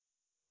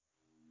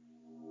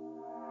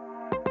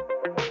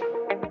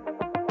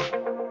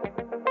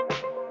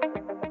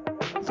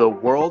The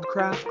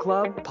Worldcraft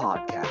Club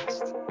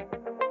Podcast.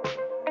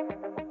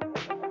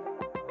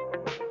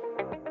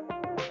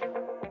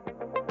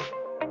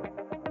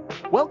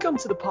 Welcome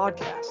to the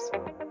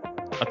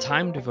podcast, a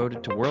time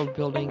devoted to world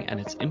building and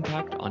its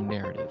impact on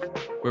narrative,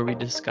 where we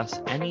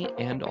discuss any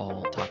and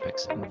all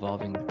topics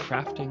involving the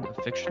crafting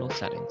of fictional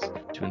settings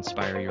to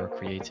inspire your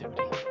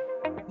creativity.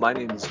 My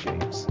name is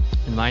James.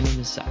 And my name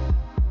is Seth.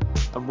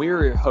 And we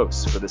are your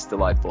hosts for this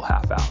delightful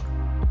half hour.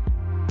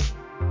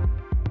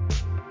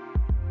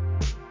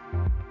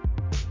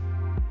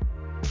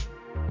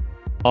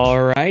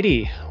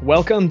 Alrighty,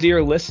 welcome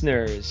dear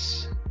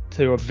listeners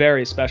to a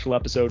very special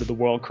episode of the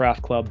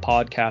Worldcraft Club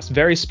podcast.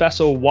 Very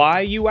special, why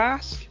you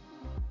ask?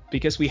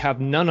 Because we have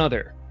none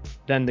other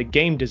than the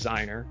game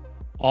designer,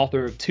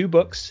 author of 2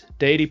 books,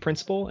 Deity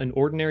Principle and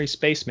Ordinary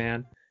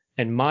Spaceman,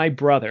 and my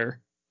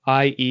brother,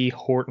 I.E.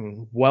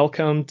 Horton.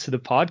 Welcome to the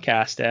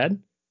podcast,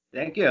 Ed.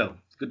 Thank you.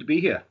 It's good to be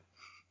here.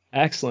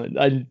 Excellent.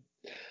 Thank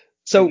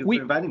you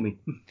for inviting me.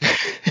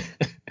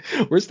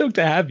 We're stoked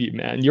to have you,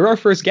 man. You're our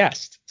first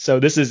guest, so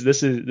this is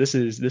it.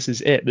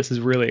 This is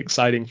really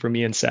exciting for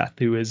me and Seth,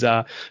 who is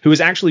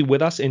actually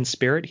with us in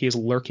spirit. He is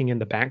lurking in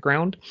the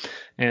background,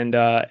 and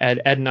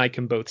Ed and I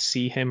can both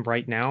see him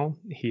right now.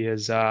 He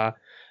is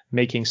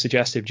making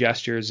suggestive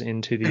gestures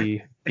into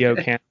the video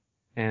cam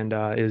and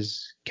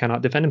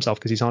cannot defend himself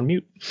because he's on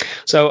mute.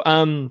 So,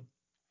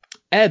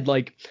 Ed,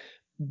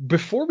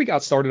 before we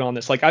got started on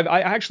this, I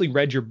actually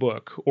read your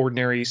book,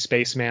 Ordinary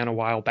Spaceman, a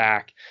while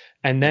back.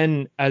 And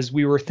then as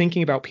we were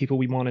thinking about people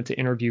we wanted to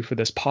interview for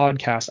this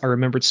podcast, I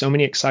remembered so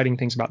many exciting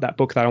things about that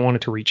book that I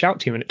wanted to reach out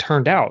to. And it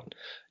turned out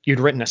you'd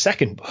written a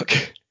second book.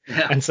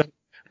 Yeah. And so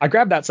I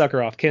grabbed that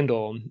sucker off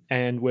Kindle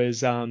and was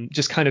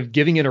just kind of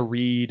giving it a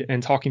read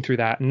and talking through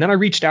that. And then I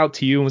reached out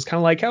to you and was kind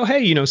of like, oh,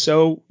 hey,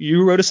 so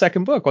you wrote a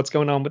second book. What's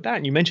going on with that?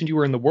 And you mentioned you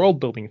were in the world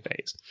building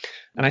phase.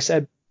 And I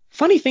said,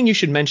 funny thing you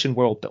should mention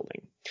world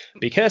building,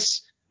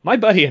 because my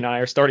buddy and I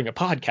are starting a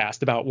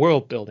podcast about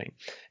world building.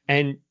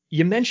 And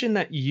you mentioned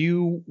that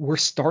you were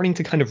starting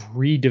to kind of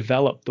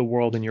redevelop the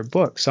world in your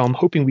book. So I'm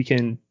hoping we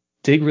can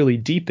dig really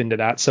deep into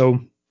that.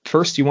 So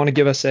first, you want to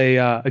give us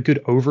a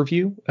good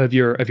overview of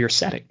your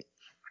setting?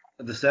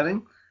 The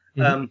setting?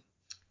 Mm-hmm.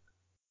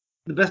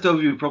 The best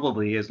overview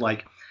probably is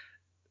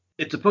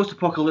it's a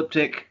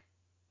post-apocalyptic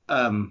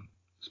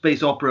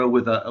space opera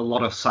with a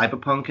lot of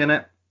cyberpunk in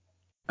it.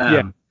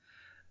 Yeah.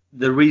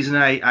 The reason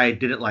I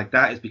did it like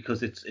that is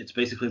because it's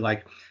basically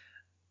like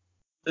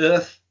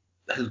Earth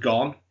has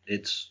gone.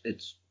 It's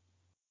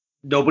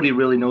nobody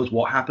really knows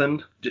what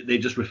happened. They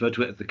just refer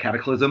to it as the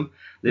cataclysm.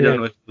 They don't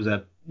know if it was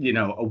a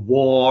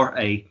war,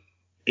 a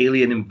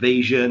alien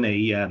invasion,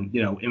 a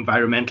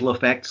environmental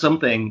effect,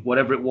 something,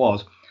 whatever it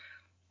was.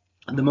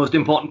 And the most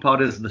important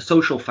part is the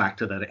social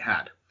factor that it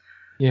had.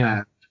 Yeah.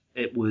 And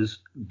it was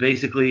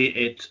basically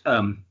it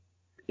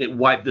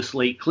wiped the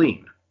slate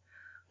clean.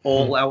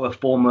 All our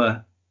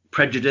former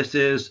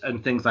prejudices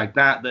and things like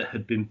that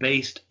had been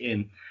based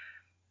in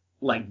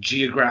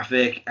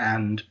geographic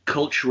and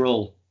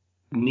cultural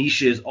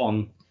niches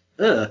on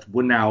Earth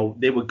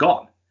they were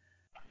gone.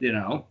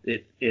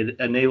 It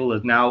enabled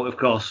us now, of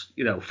course,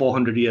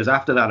 400 years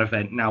after that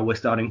event, now we're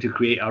starting to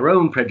create our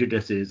own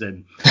prejudices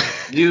and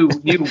new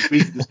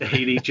reasons to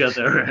hate each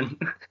other. And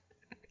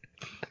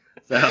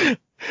so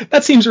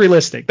that seems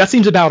realistic. That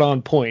seems about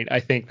on point. I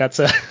think that's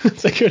a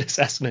good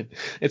assessment.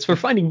 It's for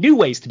finding new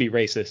ways to be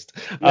racist.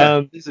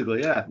 Yeah,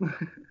 basically, yeah.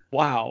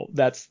 Wow,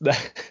 that's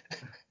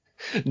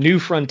new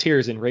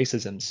frontiers in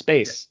racism,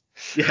 space.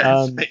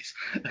 Yeah, space.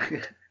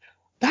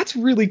 That's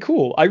really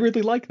cool. I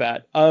really like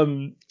that.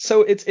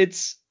 So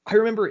it's. I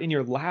remember in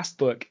your last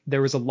book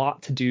there was a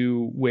lot to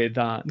do with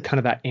kind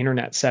of that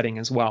internet setting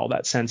as well.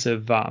 That sense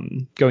of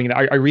going.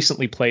 I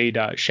recently played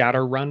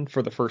Shadowrun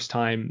for the first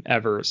time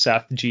ever.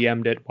 Seth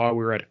GM'd it while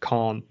we were at a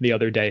con the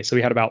other day. So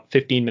we had about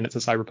 15 minutes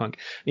of Cyberpunk. And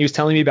he was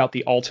telling me about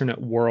the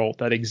alternate world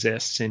that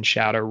exists in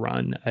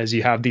Shadowrun, as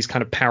you have these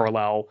kind of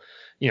parallel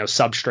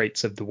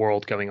substrates of the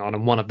world going on,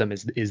 and one of them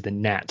is the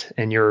net,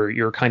 and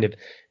your kind of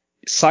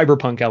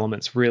cyberpunk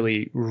elements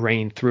really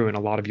reign through in a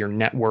lot of your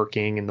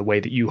networking and the way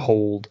that you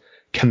hold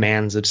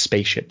commands of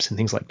spaceships and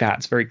things like that.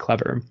 It's very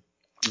clever.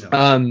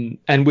 Yeah.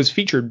 And was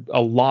featured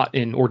a lot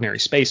in Ordinary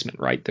Spaceman,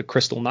 right? The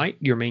Crystal Knight,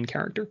 your main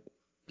character.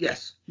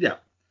 Yes, yeah.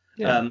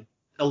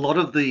 A lot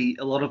of the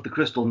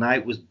Crystal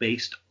Knight was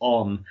based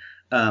on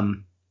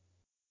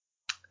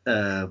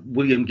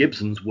William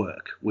Gibson's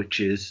work, which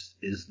is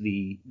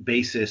the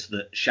basis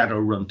that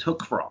Shadowrun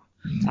took from.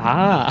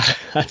 Ah,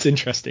 that's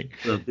interesting.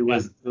 So there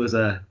was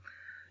a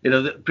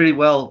pretty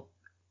well,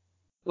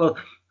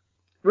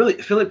 really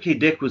Philip K.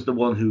 Dick was the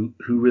one who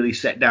really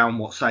set down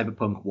what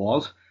cyberpunk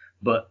was,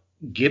 but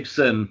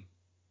Gibson,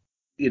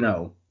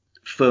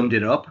 firmed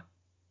it up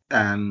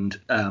and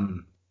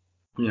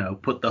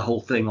put the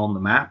whole thing on the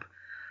map,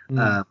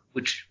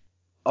 which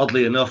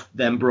oddly enough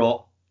then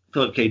brought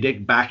Philip K.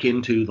 Dick back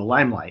into the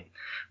limelight.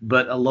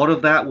 But a lot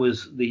of that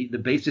was the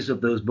basis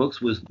of those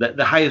books was that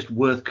the highest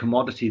worth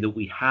commodity that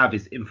we have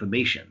is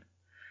information.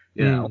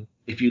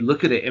 If you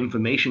look at it,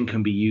 information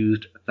can be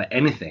used for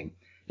anything.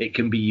 It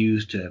can be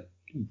used to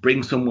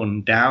bring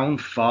someone down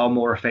far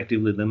more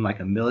effectively than like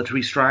a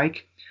military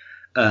strike.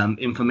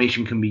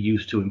 Information can be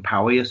used to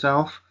empower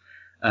yourself.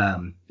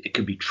 It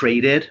can be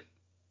traded.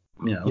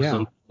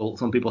 Yeah.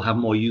 Some people have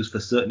more use for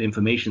certain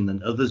information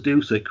than others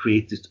do, so it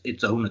creates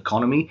its own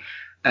economy.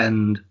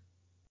 And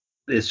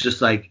it's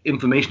just like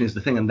information is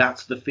the thing, and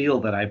that's the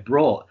feel that I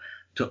brought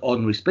to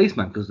Ordinary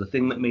Spaceman, because the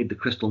thing that made the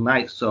Crystal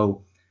Knight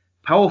so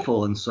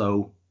powerful and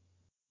so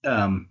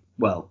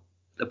well,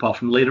 apart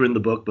from later in the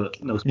book,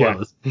 but no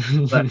spoilers.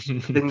 Yeah. But the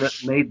thing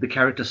that made the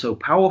character so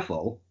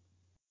powerful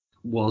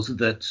was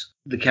that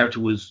the character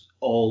was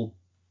all,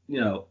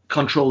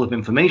 control of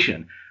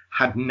information,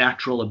 had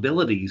natural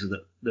abilities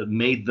that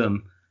made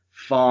them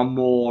far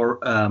more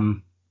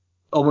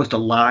almost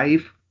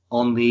alive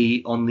on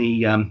the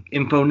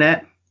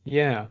InfoNet.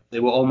 Yeah. They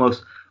were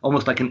almost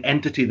like an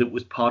entity that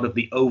was part of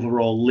the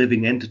overall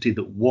living entity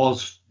that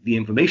was the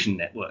information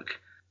network.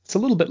 It's a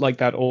little bit like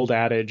that old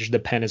adage, the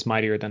pen is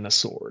mightier than the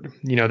sword.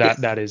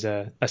 That is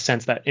a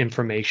sense that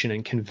information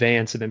and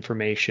conveyance of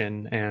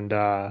information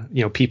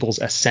and people's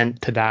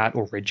assent to that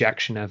or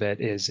rejection of it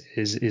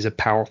is a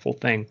powerful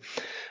thing.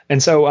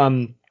 And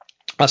so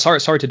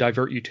sorry to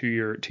divert you to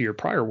your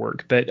prior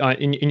work, but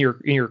in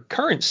your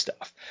current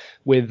stuff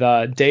with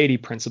Deity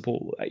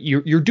Principle,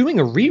 you're doing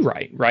a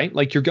rewrite, right?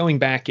 Like you're going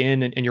back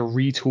in and you're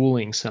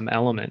retooling some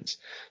elements.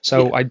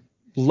 So Yeah. I'd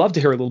love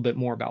to hear a little bit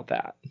more about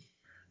that.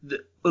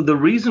 The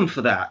reason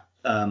for that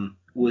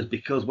was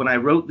because when I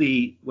wrote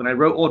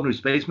Ordinary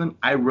Spaceman,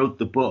 I wrote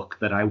the book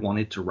that I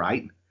wanted to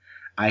write.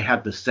 I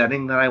had the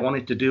setting that I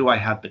wanted to do. I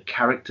had the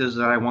characters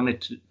that I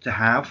wanted to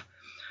have.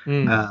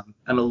 And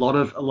a lot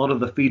of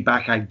the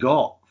feedback I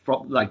got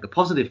from, like the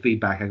positive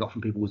feedback I got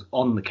from people, was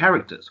on the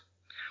characters.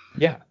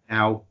 Yeah.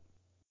 Now,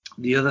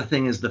 the other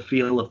thing is the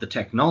feel of the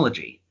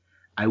technology.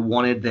 I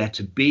wanted there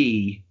to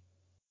be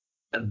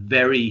a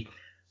very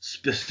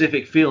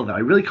specific feel that I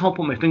really can't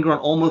put my finger on,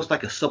 almost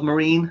like a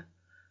submarine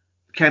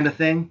kind of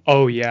thing.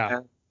 Oh, yeah.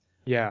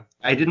 Yeah.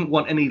 I didn't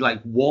want any like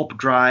warp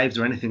drives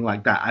or anything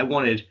like that. I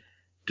wanted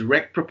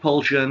direct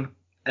propulsion.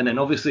 And then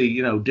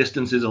obviously,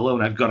 distances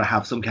alone, I've got to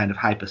have some kind of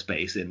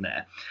hyperspace in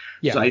there.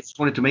 Yeah. So I just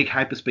wanted to make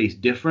hyperspace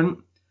different.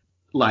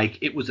 Like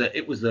it was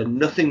a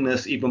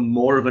nothingness, even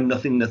more of a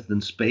nothingness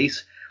than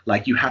space.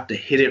 Like you had to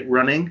hit it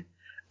running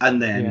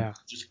and then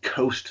just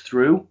coast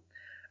through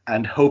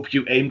and hope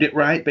you aimed it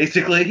right,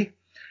 basically.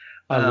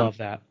 I love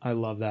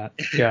that.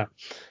 Yeah.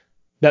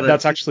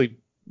 That's actually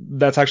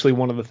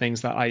one of the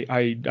things that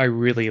I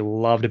really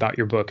loved about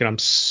your book, and I'm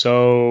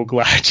so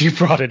glad you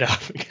brought it up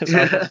because I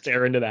want to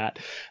tear into that.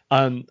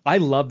 I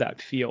love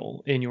that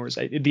feel in yours.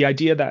 The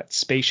idea that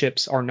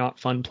spaceships are not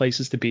fun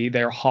places to be.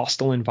 They're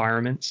hostile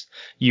environments.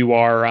 You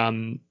are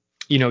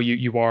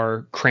you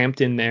are cramped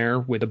in there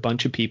with a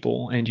bunch of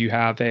people, and you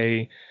have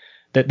the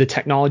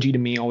technology to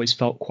me always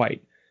felt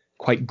quite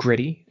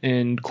gritty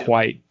and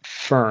quite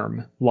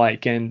firm,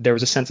 and there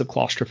was a sense of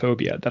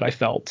claustrophobia that I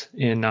felt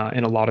in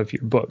a lot of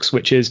your books,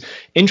 which is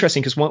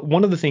interesting because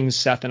one of the things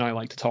Seth and I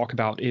like to talk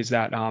about is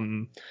that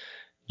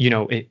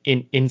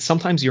in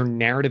sometimes your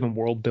narrative and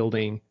world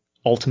building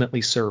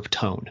ultimately serve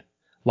tone.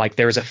 Like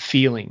there's a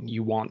feeling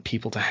you want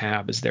people to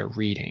have as they're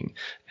reading,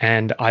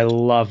 and I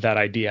love that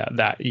idea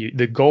that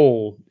the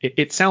goal.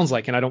 It sounds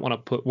like, and I don't want to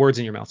put words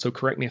in your mouth, so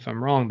correct me if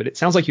I'm wrong, but it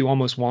sounds like you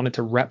almost wanted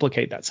to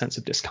replicate that sense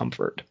of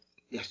discomfort.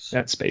 Yes.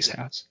 That space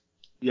has.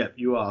 Yeah,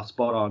 you are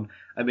spot on.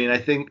 I mean, I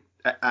think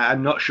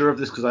I'm not sure of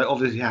this because I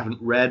obviously haven't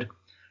read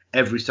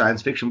every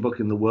science fiction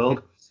book in the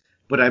world,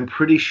 but I'm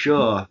pretty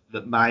sure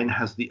that mine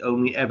has the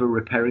only ever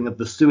repairing of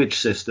the sewage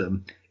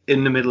system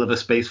in the middle of a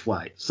space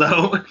flight.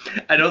 So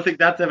I don't think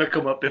that's ever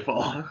come up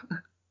before.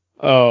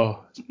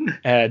 Oh,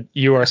 Ed,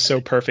 you are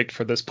so perfect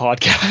for this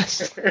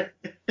podcast.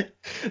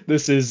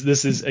 This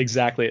is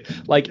exactly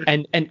it. Like,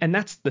 and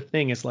that's the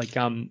thing is like,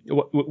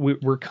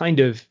 we're kind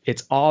of,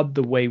 it's odd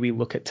the way we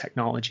look at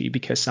technology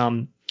because,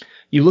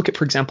 you look at,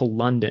 for example,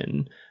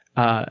 London,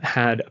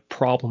 had a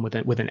problem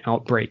with an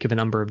outbreak of a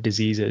number of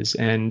diseases,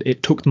 and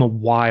it took them a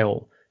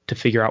while to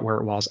figure out where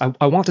it was.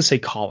 I want to say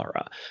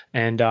cholera,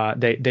 and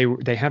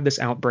they had this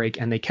outbreak,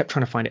 and they kept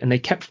trying to find it, and they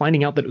kept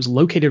finding out that it was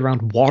located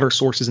around water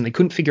sources, and they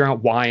couldn't figure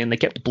out why, and they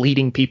kept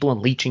bleeding people and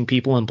leeching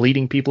people and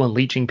bleeding people and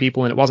leeching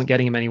people, and it wasn't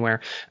getting them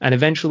anywhere. And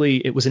eventually,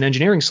 it was an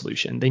engineering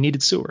solution. They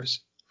needed sewers,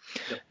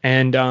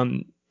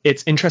 and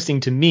it's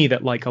interesting to me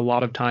that like a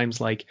lot of times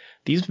like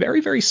these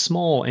very, very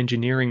small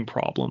engineering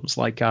problems,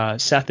 like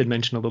Seth had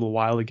mentioned a little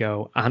while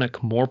ago, Anik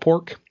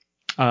Morpork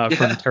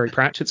from Terry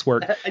Pratchett's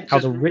work, how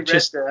the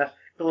richest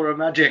Color of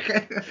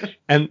Magic.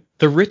 and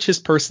the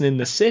richest person in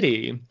the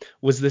city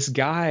was this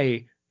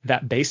guy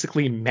that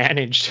basically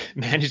managed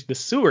the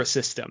sewer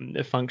system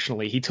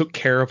functionally. He took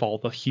care of all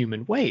the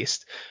human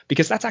waste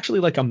because that's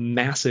actually like a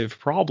massive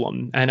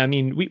problem. And I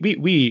mean,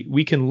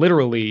 we can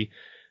literally,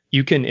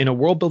 you can, in a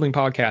world building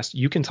podcast,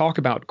 you can talk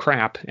about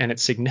crap and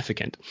it's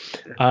significant.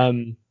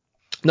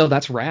 No,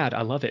 that's rad.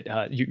 I love it.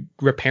 You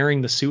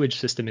repairing the sewage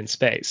system in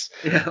space.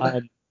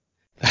 Yeah.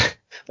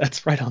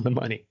 That's right on the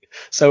money.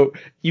 So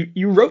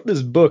you wrote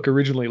this book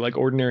originally like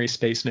Ordinary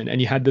Spacemen,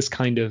 and you had this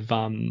kind of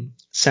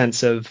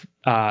sense of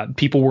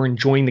people were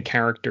enjoying the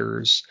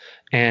characters,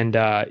 and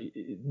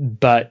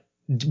but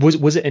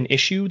was it an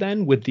issue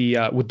then with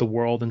the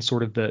world and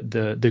sort of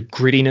the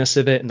grittiness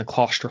of it and the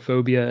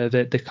claustrophobia of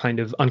it, the kind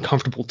of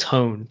uncomfortable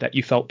tone that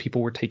you felt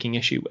people were taking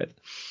issue with?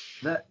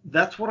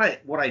 That's what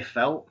I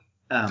felt,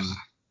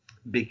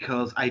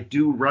 because I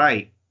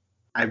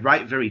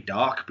write very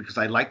dark because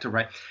I like to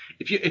write.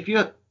 If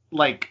you're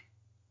like,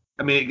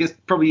 I mean, it gets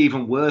probably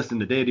even worse in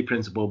the Deity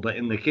Principle, but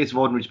in the case of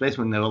Ordinary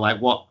Spacemen, there were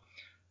like, what,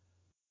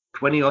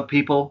 20 odd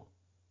people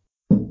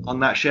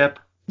on that ship?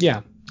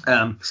 Yeah.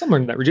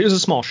 Somewhere in that region. It was a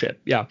small ship.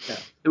 Yeah.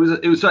 It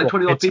was like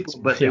 20 odd people,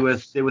 but they were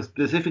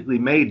specifically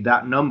made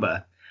that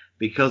number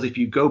because if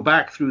you go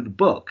back through the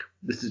book,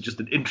 this is just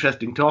an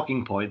interesting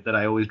talking point that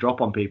I always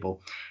drop on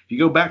people. If you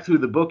go back through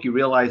the book, you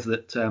realize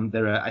that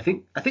there are, I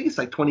think it's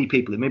like 20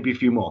 people. It may be a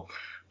few more,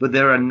 but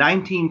there are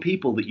 19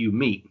 people that you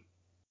meet.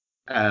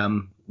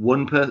 And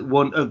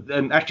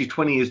actually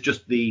 20 is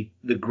just the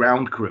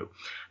ground crew.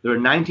 There are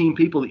 19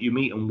 people that you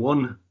meet and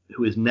one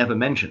who is never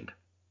mentioned.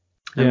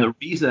 And the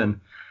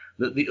reason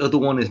that the other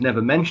one is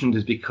never mentioned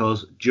is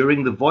because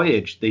during the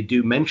voyage, they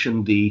do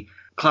mention the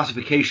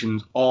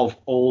classifications of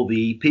all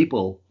the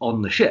people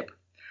on the ship.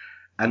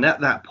 And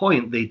at that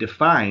point, they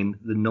define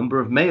the number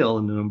of male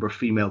and the number of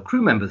female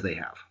crew members they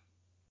have.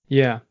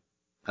 Yeah.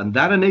 And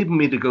that enabled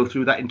me to go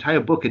through that entire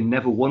book and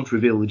never once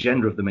reveal the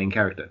gender of the main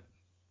character.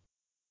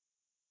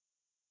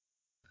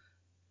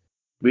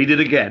 Read it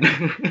again.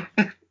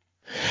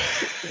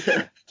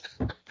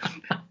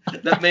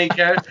 That main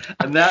character,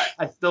 and that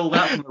I stole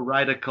that from a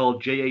writer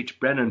called J.H.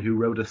 Brennan, who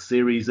wrote a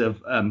series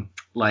of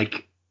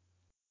like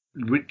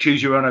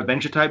choose your own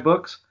adventure type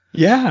books.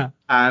 Yeah.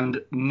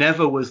 And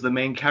never was the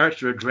main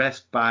character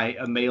addressed by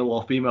a male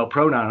or female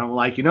pronoun. I'm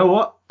like, you know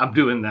what? I'm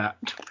doing that.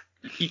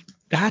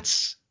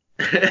 That's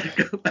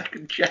go back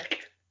and check.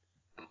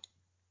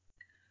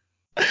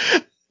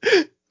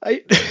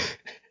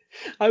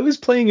 I was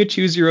playing a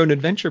choose your own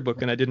adventure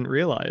book and I didn't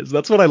realize.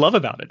 That's what I love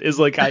about it. Is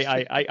like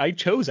I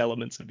chose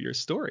elements of your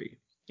story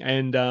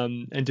and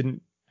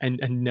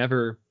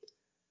never.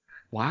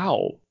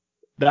 Wow,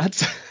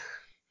 that's.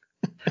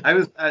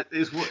 The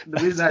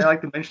reason I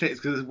like to mention it is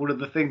because it's one of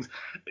the things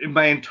in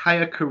my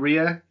entire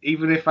career.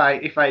 Even if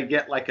I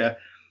get like a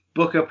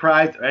Booker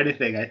Prize or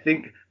anything, I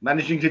think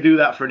managing to do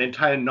that for an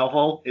entire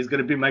novel is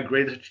going to be my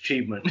greatest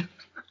achievement.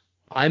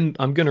 I'm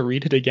gonna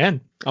read it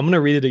again.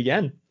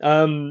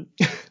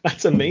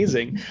 That's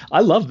amazing. I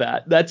love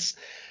that. That's,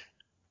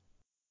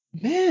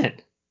 man.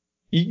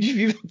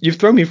 You've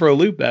thrown me for a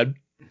loop, man.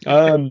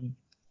 I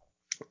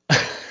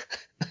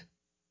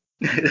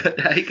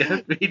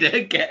gotta read it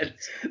again.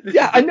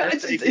 Yeah, I know.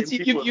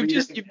 You've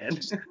just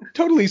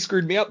totally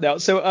screwed me up now.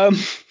 So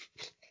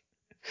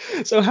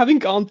So having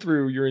gone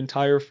through your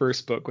entire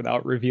first book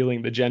without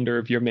revealing the gender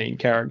of your main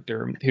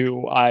character,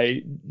 who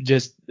I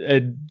just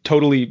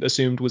totally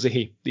assumed was a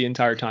he the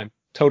entire time,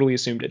 totally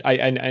assumed it.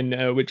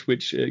 I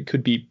which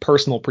could be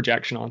personal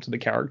projection onto the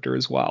character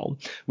as well,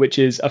 which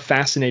is a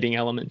fascinating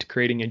element to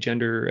creating a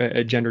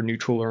gender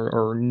neutral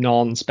or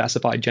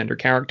non-specified gender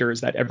character,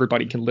 is that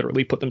everybody can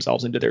literally put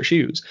themselves into their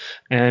shoes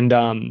and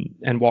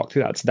walk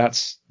through that.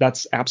 So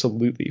that's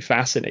absolutely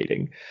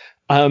fascinating.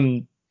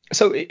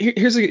 So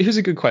here's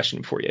a good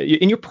question for you.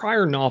 In your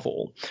prior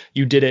novel,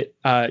 you did it.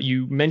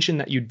 You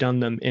mentioned that you'd done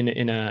them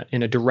in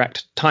a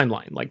direct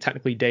timeline. Like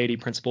technically, Deity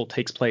Principle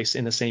takes place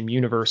in the same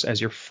universe as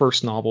your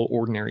first novel,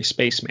 Ordinary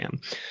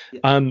Spaceman.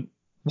 Yeah.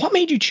 What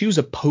made you choose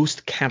a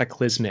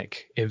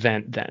post-cataclysmic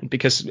event then?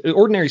 Because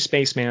Ordinary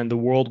Spaceman, the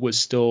world was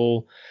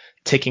still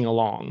ticking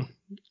along.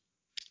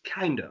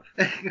 Kind of.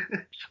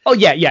 Oh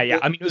yeah.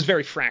 I mean, it was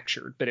very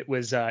fractured, but it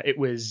was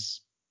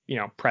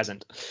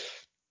present.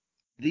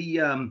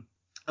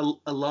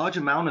 A large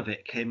amount of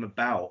it came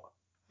about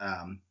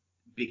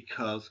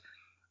because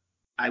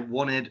I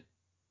wanted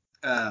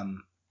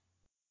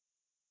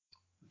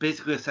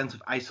basically a sense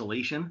of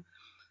isolation.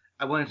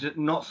 I wanted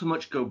to not so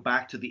much go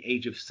back to the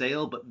Age of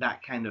Sail, but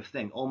that kind of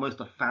thing,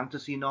 almost a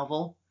fantasy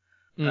novel.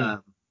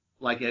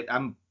 Like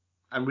I'm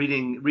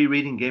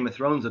rereading Game of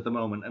Thrones at the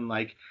moment, and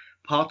like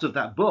part of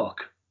that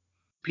book,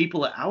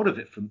 people are out of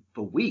it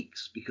for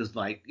weeks because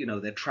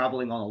they're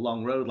traveling on a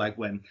long road. Like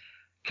when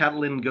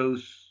Catelyn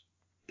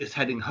is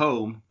heading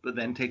home, but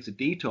then takes a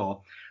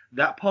detour.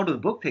 That part of the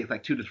book takes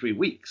like 2 to 3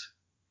 weeks.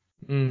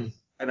 And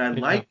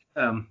I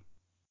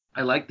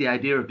like the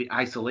idea of the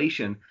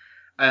isolation,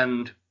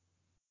 and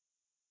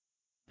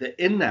that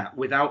in that,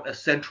 without a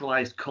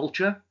centralized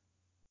culture,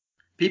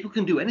 people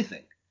can do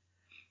anything.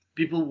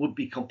 People would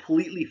be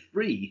completely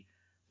free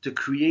to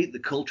create the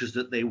cultures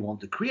that they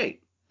want to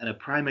create. And a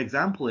prime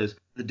example is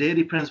the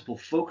Deity Principle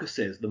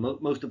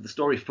most of the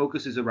story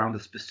focuses around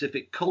a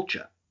specific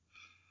culture.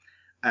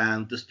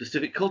 And the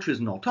specific culture is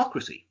an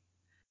autocracy.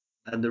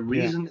 And the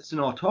reason it's an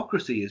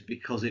autocracy is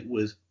because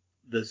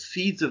the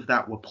seeds of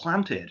that were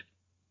planted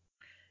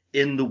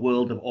in the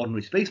world of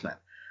Ordinary Spaceman,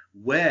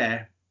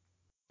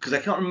 because I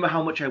can't remember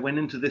how much I went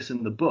into this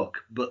in the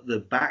book, but the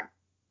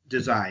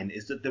design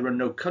is that there are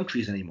no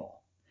countries anymore.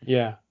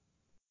 Yeah.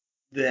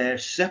 They're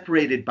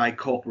separated by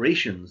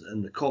corporations,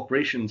 and the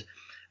corporations,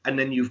 and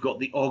then you've got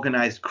the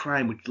organized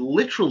crime, which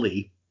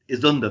literally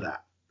is under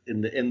that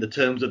in the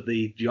terms of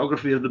the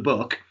geography of the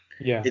book.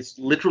 Yeah. It's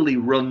literally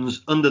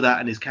runs under that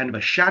and is kind of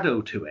a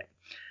shadow to it.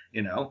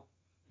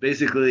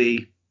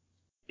 Basically,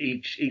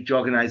 each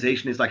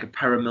organization is like a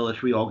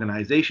paramilitary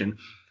organization.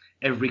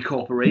 Every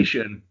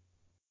corporation,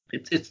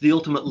 it's the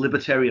ultimate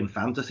libertarian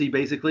fantasy,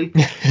 basically.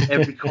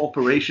 Every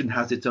corporation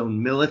has its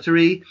own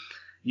military.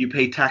 You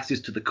pay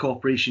taxes to the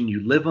corporation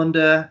you live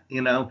under,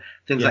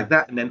 things like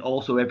that. And then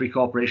also every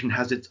corporation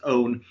has its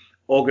own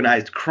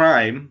organized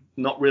crime,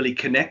 not really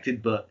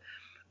connected, but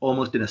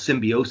almost in a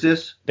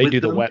symbiosis. They do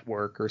the wet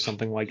work or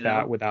something like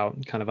that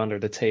without kind of under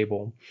the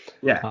table.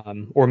 Yeah.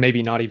 Or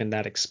maybe not even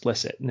that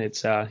explicit. And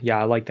it's, I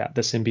like that,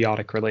 the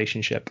symbiotic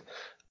relationship.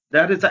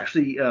 That is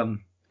actually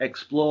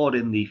explored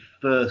in the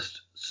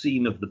first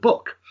scene of the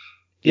book,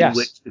 in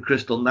which the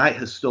Crystal Knight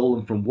has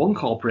stolen from one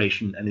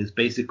corporation and is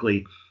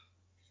basically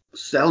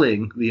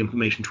selling the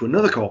information to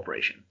another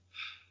corporation.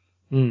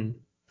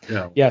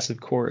 Yes,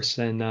 of course.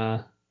 And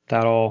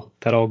that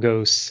all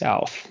goes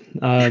south.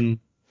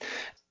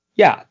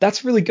 Yeah,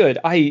 that's really good.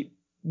 I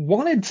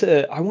wanted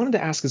to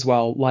ask as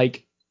well,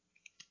 like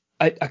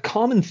a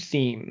common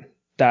theme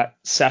that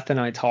Seth and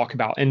I talk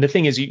about. And the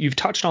thing is, you've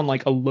touched on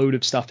like a load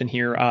of stuff in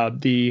here,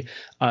 the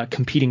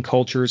competing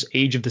cultures,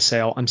 Age of the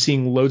Sail. I'm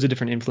seeing loads of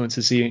different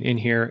influences in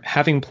here.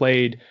 Having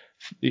played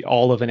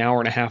all of an hour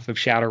and a half of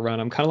Shadowrun,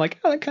 I'm kind of like,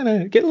 I kind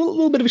of get a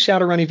little bit of a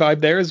Shadowrunny vibe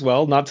there as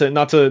well. Not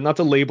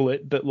to label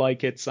it, but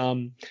like it's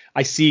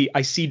I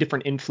see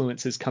different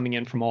influences coming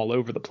in from all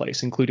over the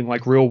place, including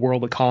like real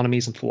world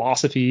economies and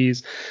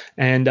philosophies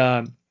and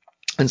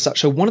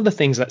such. So one of the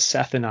things that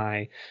Seth and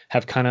I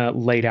have kind of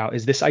laid out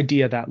is this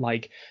idea that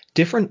like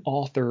different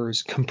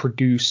authors can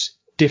produce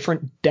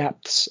different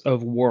depths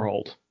of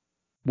world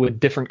with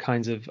different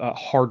kinds of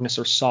hardness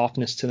or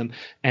softness to them,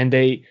 and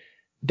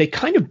they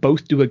kind of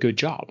both do a good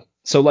job.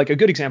 So like a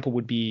good example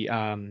would be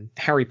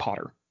Harry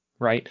Potter,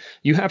 right?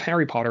 You have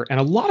Harry Potter, and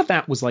a lot of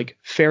that was like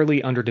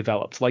fairly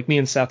underdeveloped. Like me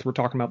and Seth were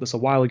talking about this a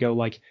while ago.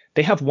 Like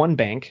they have one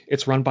bank,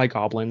 it's run by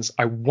goblins.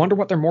 I wonder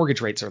what their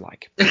mortgage rates are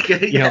like.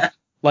 You know,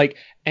 like,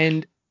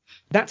 and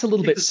that's a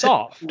little bit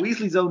soft.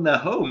 Weasley's own their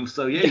home,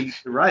 so yeah,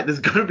 you're right. There's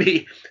got to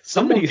be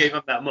someone gave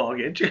up that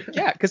mortgage.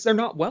 Yeah, because they're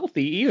not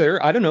wealthy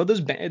either. I don't know.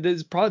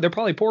 They're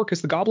probably poor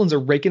because the goblins are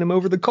raking them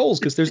over the coals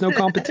because there's no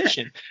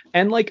competition.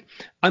 And like,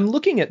 I'm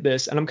looking at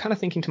this and I'm kind of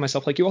thinking to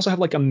myself, like, you also have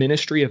like a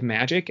Ministry of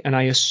Magic, and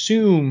I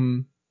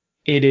assume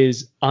it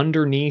is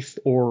underneath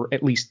or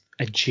at least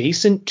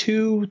adjacent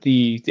to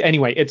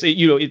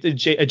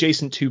it's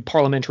adjacent to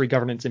parliamentary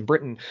governance in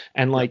Britain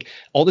and like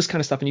all this kind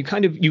of stuff. And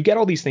you get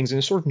all these things and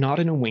it's sort of not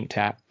in a wink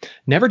tap,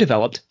 never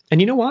developed. And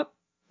you know what?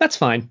 That's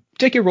fine.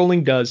 J.K.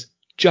 Rowling does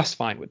just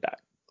fine with that.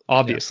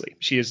 Obviously,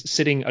 she is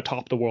sitting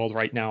atop the world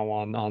right now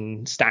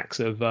on stacks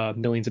of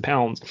millions of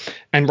pounds,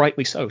 and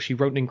rightly so. She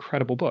wrote an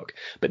incredible book.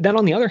 But then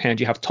on the other hand,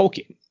 you have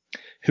Tolkien,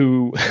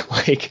 who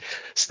like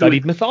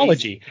studied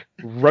mythology,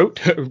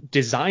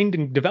 designed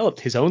and developed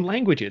his own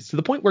languages to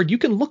the point where you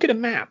can look at a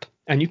map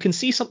and you can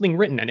see something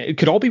written and it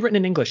could all be written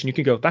in English and you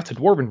can go, that's a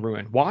dwarven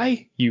ruin.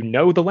 Why? You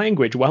know the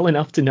language well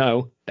enough to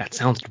know that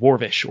sounds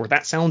dwarvish or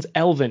that sounds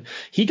elven.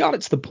 He got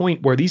it to the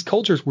point where these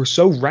cultures were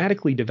so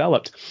radically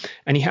developed,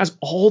 and he has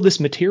all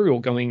this material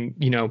going,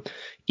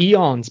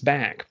 eons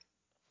back,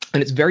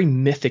 and it's very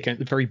mythic and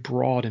very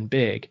broad and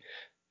big.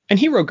 And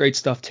he wrote great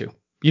stuff too.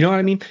 You know what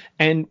I mean?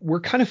 And we're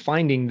kind of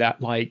finding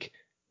that like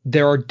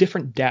there are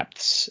different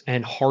depths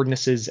and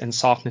hardnesses and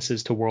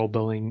softnesses to world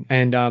building.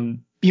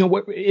 And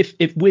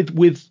if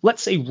with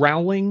let's say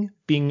Rowling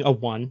being a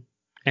 1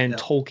 and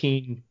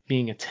Tolkien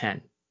being a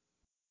 10,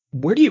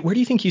 where do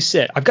you think you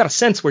sit? I've got a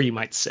sense where you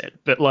might sit,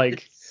 but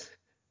like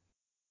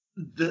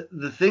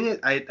the thing is,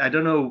 I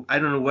don't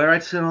know where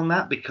I'd sit on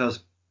that, because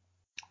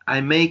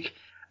I make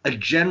a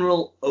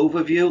general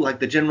overview,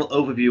 like the general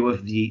overview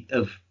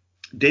of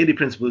Daily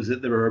Principle is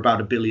that there are about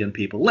 1 billion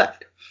people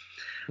left.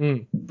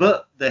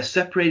 But they're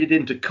separated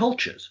into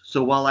cultures.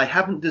 So while I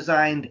haven't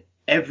designed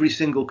every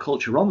single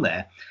culture on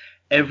there,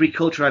 every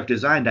culture I've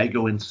designed I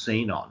go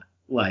insane on.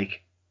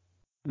 Like,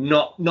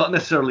 not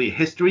necessarily a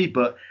history,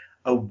 but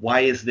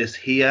why is this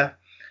here?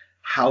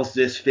 How's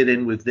this fit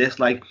in with this?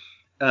 Like,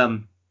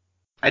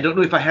 I don't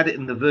know if I had it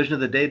in the version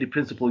of the Daily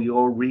Principle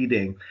you're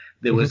reading.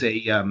 There was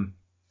a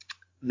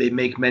they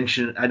make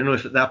mention. I don't know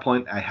if at that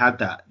point I had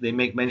that. They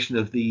make mention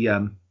of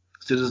the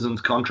Citizens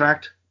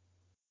Contract,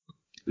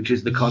 which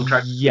is the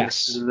contract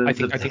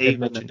between the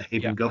Haven and the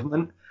Haven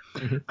government.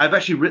 Mm-hmm. I've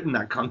actually written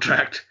that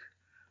contract.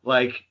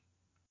 Like,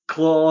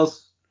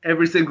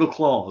 every single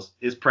clause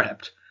is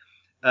prepped.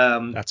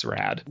 That's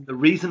rad. The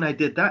reason I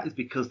did that is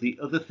because the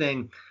other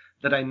thing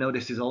that I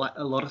noticed is a lot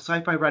of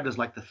sci-fi writers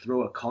like to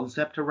throw a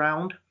concept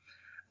around,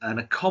 and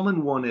a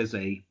common one is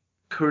a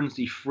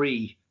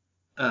currency-free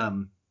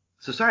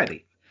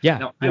society.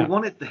 Now, I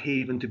wanted the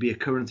Haven to be a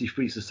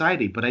currency-free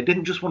society, but I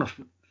didn't just want to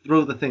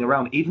throw the thing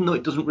around, even though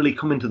it doesn't really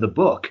come into the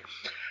book.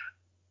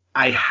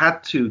 I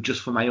had to,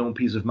 just for my own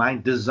peace of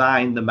mind,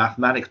 design the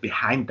mathematics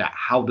behind that.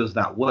 How does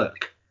that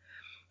work?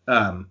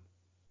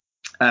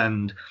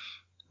 And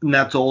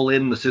that's all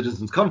in the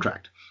citizens'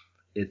 contract.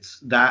 It's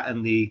that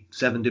and the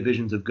 7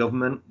 divisions of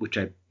government, which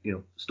I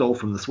stole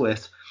from the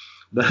Swiss,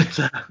 but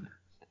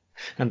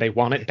and they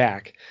want it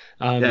back.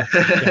 Yeah.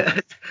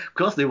 Of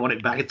course they want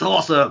it back. It's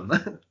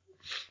awesome.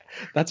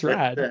 That's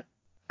rad.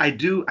 I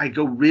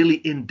go really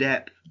in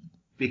depth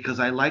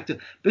because I like to.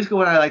 Basically,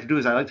 what I like to do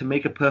is I like to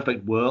make a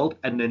perfect world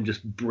and then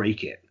just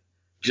break it,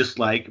 just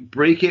like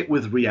break it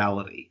with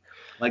reality.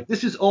 Like,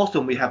 this is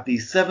awesome. We have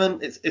these 7.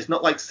 It's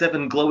not like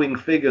 7 glowing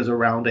figures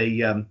around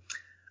a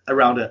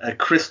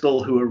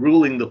crystal who are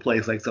ruling the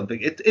place like something.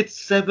 It's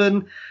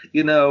 7,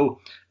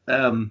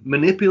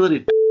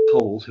 manipulative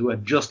holes who are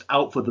just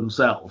out for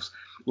themselves,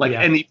 like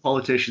any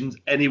politicians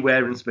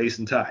anywhere in space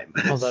and time.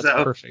 Oh, that's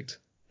so perfect.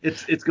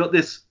 It's got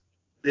this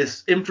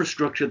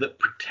infrastructure that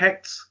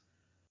protects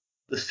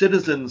the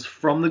citizens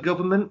from the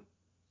government,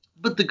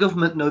 but the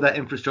government know that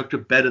infrastructure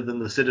better than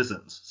the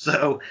citizens.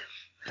 So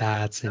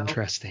that's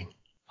interesting.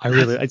 I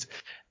really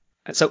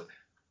so.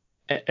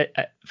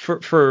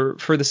 For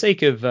the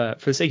sake of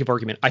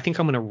argument, I think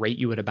I'm going to rate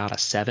you at about a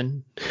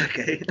 7.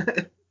 Okay.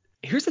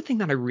 Here's the thing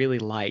that I really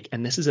like,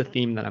 and this is a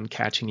theme that I'm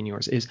catching in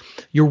yours, is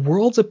your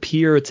worlds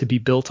appear to be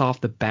built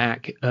off the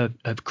back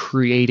of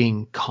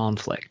creating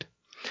conflict.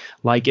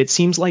 Like, it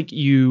seems like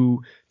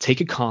you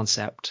take a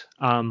concept,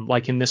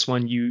 like in this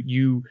one,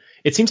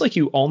 it seems like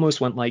you almost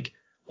went like,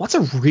 what's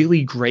a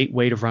really great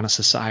way to run a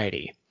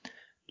society?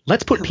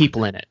 Let's put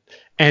people in it.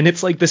 And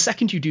it's like the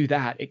second you do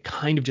that, it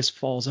kind of just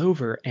falls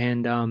over.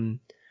 And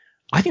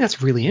I think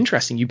that's really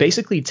interesting. You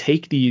basically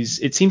take these,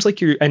 it seems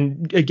like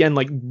and again,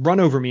 like, run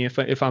over me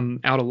if I'm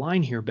out of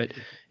line here, but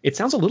it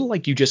sounds a little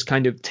like you just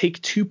kind of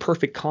take 2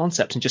 perfect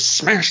concepts and just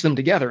smash them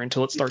together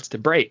until it starts to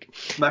break.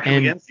 Smash them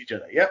against each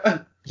other.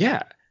 Yep.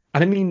 Yeah.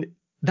 And I mean,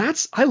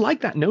 I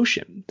like that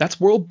notion. That's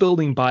world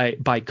building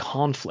by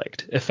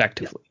conflict,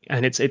 effectively. Yeah.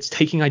 And it's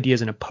taking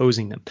ideas and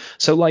opposing them.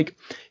 So, like,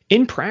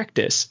 in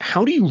practice,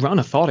 how do you run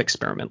a thought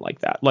experiment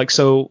like that? Like,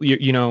 so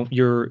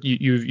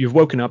you've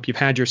woken up, you've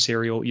had your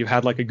cereal, you've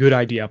had like a good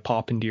idea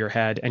pop into your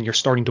head, and you're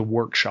starting to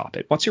workshop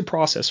it. What's your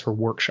process for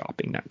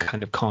workshopping that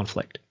kind of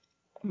conflict?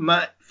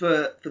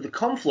 For the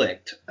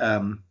conflict,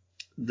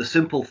 the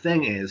simple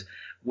thing is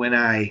when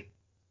I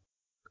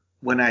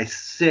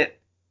sit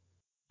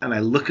and I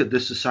look at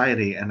this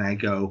society and I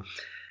go,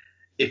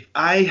 if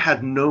I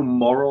had no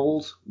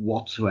morals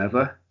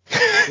whatsoever,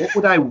 what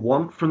would I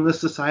want from the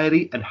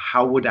society and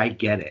how would I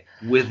get it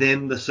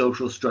within the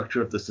social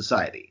structure of the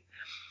society?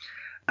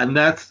 And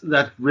that's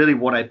really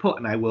what I put.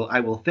 And I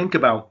will think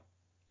about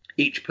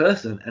each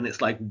person and it's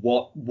like,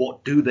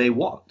 what do they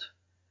want?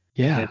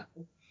 Yeah.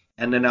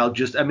 And then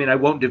I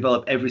won't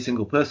develop every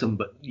single person,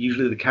 but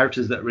usually the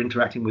characters that are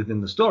interacting within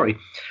the story,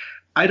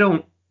 I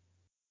don't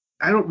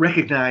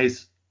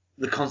recognize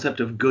the concept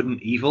of good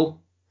and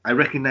evil. I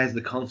recognize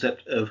the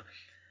concept of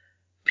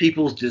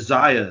people's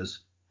desires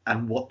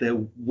and what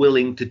they're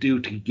willing to do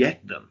to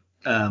get them.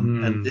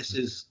 And this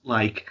is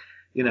like,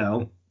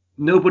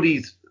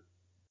 nobody's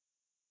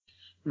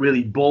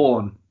really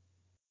born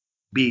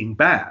being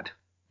bad.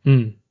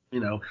 I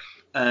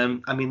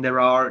mean, there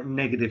are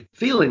negative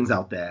feelings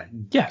out there.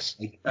 Yes.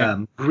 Like,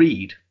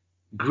 greed.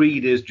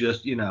 Greed is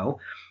just,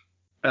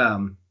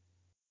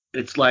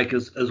 it's like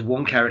as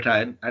one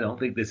character, I don't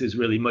think this is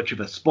really much of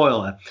a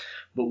spoiler,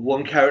 but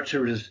one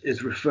character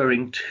is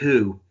referring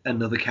to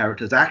another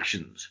character's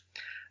actions.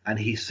 And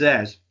he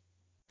says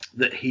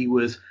that he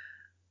was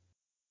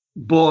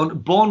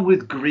born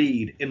with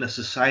greed in a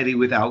society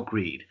without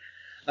greed.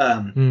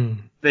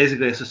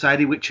 Basically, a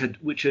society which had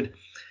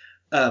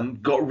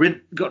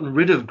gotten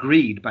rid of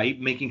greed by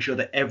making sure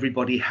that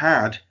everybody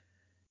had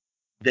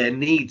their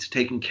needs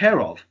taken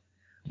care of.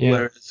 Yeah.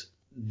 Whereas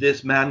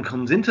this man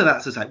comes into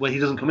that society. Well, he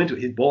doesn't come into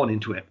it. He's born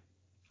into it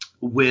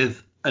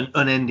with an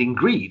unending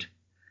greed.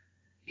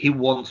 He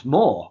wants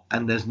more,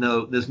 and there's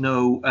no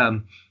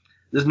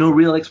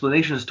real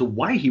explanation as to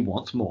why he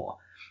wants more,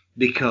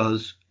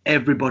 because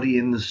everybody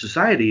in the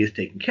society is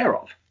taken care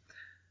of.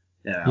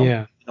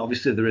 Yeah.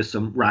 Obviously, there is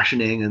some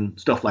rationing and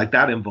stuff like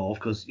that involved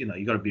because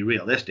you got to be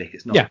realistic.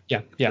 It's not a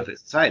perfect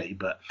society,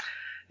 but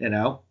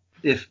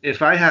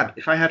if I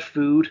had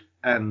food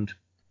and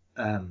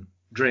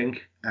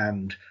drink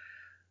and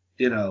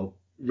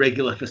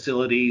regular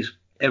facilities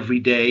every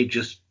day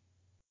just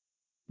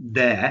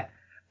there,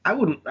 I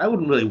wouldn't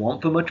really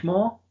want for much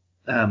more.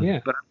 But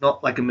I'm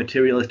not like a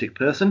materialistic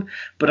person.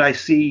 But I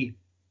see,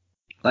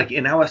 like,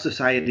 in our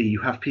society, you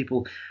have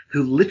people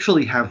who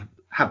literally have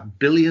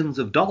billions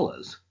of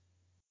dollars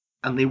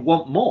and they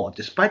want more,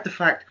 despite the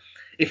fact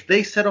if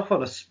they set off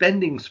on a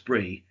spending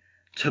spree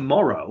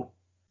tomorrow,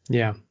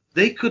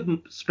 they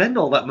couldn't spend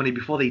all that money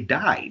before they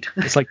died.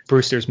 It's like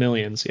Brewster's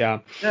Millions. Yeah.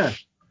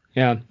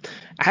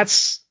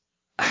 That's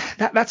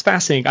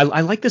fascinating.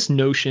 I like this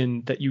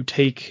notion that you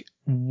take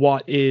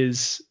what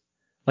is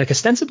like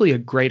ostensibly a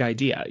great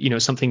idea,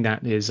 something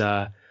that is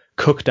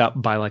cooked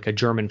up by like a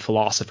German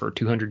philosopher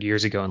 200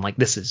 years ago, and like,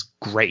 this is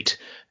great,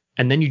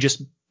 and then you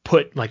just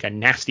put like a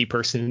nasty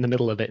person in the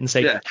middle of it and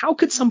say, Yeah. how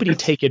could somebody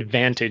take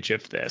advantage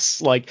of this?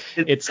 Like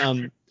it's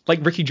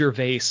like Ricky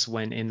Gervais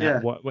when in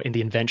that in The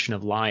Invention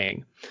of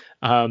Lying.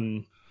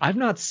 I've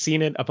not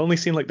seen it. I've only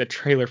seen like the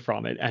trailer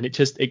from it, and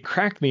it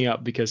cracked me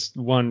up because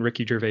one,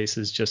 Ricky Gervais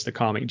is just a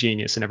comic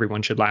genius, and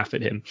everyone should laugh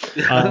at him.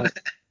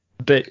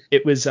 But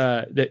it was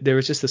there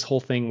was just this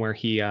whole thing where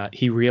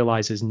he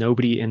realizes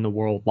nobody in the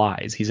world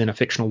lies. He's in a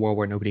fictional world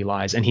where nobody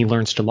lies, and he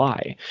learns to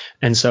lie.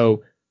 And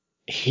so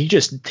he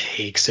just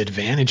takes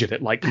advantage of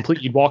it, like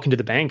completely. You'd walk into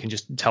the bank and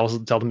just tell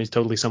them he's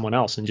totally someone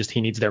else, and just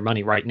he needs their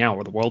money right now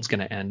or the world's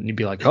going to end. And you'd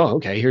be like, oh,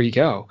 okay, here you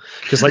go,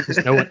 because like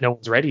no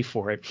one's ready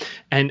for it.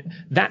 And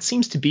that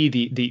seems to be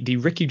the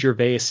Ricky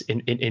Gervais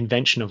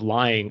invention of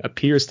lying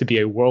appears to be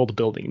a world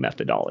building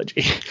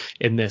methodology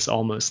in this.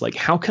 Almost like,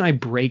 how can I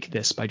break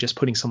this by just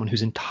putting someone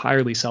who's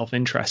entirely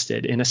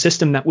self-interested in a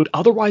system that would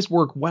otherwise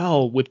work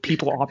well with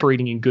people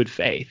operating in good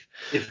faith?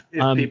 If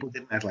people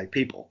didn't act like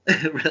people,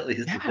 it really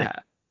is. Yeah.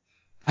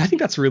 I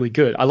think that's really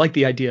good. I like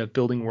the idea of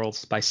building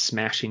worlds by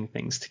smashing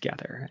things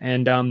together.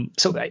 And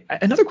so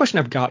another question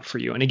I've got for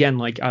you, and again,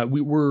 like a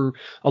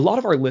lot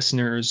of our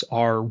listeners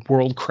are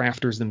world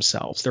crafters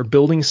themselves. They're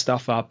building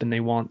stuff up and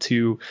they want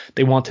to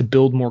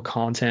build more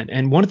content.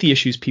 And one of the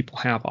issues people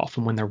have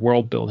often when they're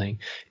world building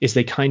is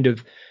they kind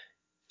of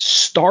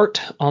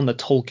start on the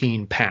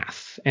Tolkien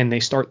path and they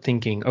start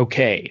thinking,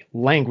 okay,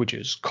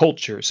 languages,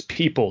 cultures,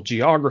 people,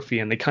 geography,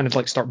 and they kind of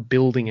like start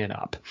building it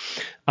up.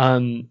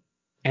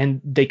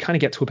 And they kind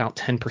of get to about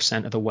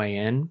 10% of the way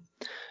in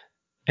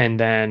and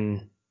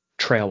then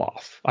trail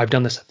off. I've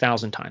done this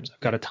 1,000 times. I've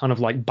got a ton of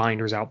like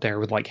binders out there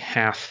with like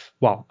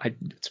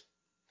it's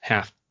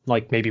half,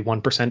 like maybe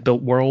 1%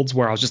 built worlds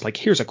where I was just like,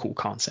 here's a cool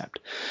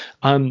concept.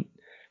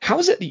 How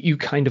is it that you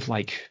kind of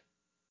like,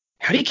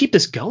 how do you keep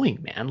this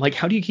going, man? Like,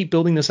 how do you keep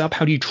building this up?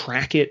 How do you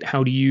track it?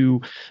 How do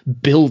you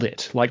build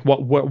it? Like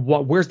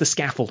where's the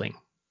scaffolding?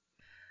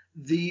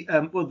 The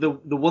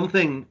one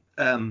thing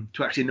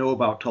to actually know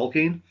about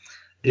Tolkien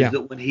is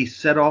that when he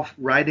set off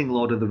writing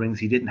Lord of the Rings,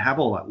 he didn't have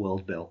all that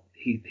world built.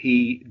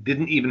 He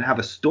didn't even have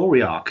a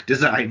story arc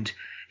designed.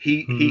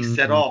 He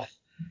set off.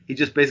 He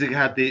just basically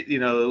had the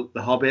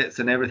hobbits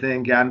and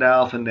everything,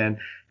 Gandalf, and then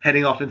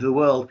heading off into the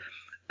world.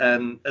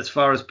 And as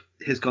far as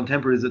his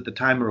contemporaries at the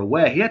time are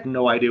aware, he had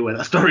no idea where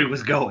that story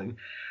was going.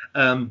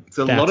 So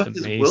a lot of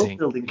his world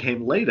building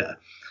came later.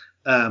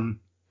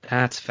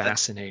 That's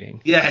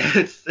fascinating. Yeah,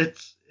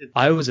 it's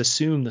I always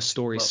assume the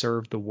story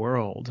served the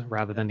world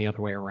rather than the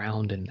other way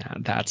around in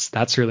that.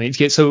 That's really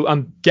interesting.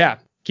 So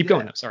keep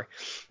going. No, sorry.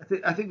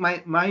 I think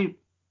my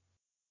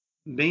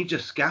major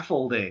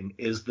scaffolding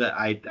is that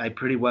I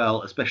pretty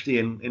well, especially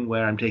in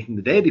where I'm taking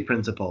the deity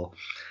principle,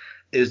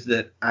 is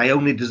that I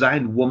only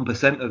designed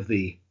 1% of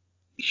the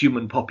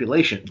human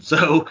population.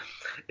 So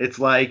it's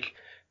like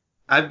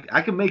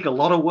I can make a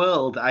lot of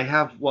world. I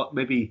have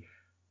maybe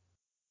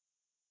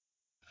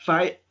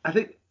 5, I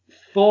think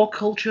 4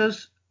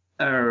 cultures.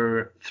 3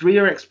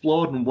 are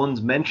explored and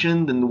 1's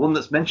mentioned, and the one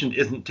that's mentioned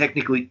isn't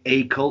technically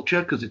a culture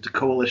because it's a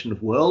coalition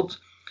of worlds.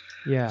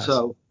 Yeah.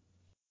 So,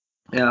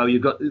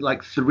 you've got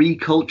like 3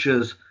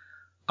 cultures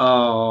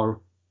are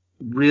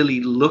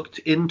really looked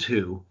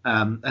into,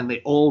 and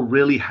they all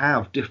really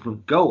have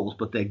different goals,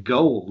 but their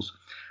goals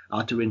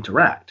are to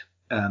interact.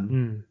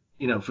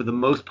 For the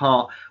most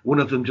part, one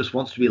of them just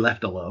wants to be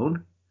left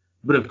alone,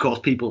 but of course,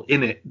 people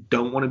in it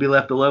don't want to be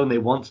left alone. They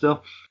want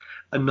stuff.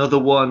 Another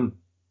one,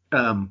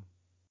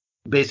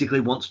 basically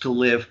wants to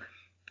live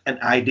an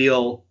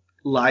ideal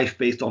life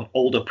based on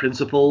older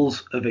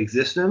principles of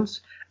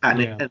existence.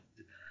 And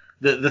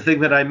the thing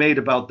that I made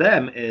about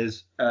them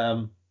is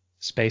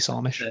Space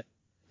Amish.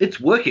 It's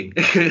working.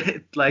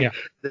 They're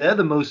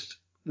the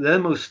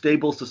most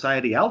stable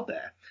society out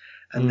there,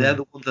 and they're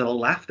the ones that are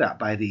laughed at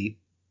by the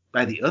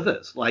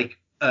others. Like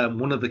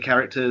one of the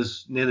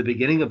characters near the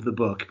beginning of the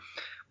book,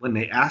 when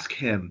they ask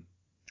him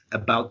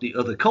about the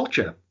other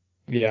culture.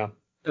 Yeah.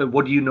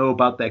 What do you know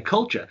about their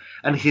culture?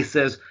 And he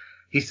says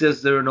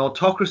they're an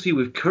autocracy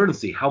with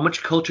currency. How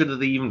much culture do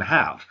they even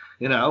have?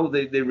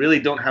 They really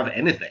don't have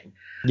anything.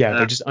 Yeah,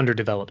 they're just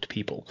underdeveloped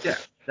people. Yeah,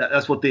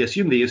 that's what they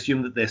assume. They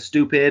assume that they're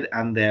stupid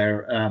and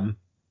they're,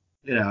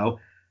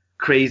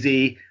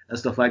 crazy and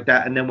stuff like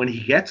that. And then when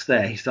he gets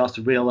there, he starts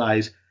to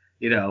realize,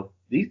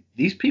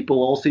 these people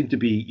all seem to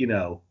be,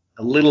 a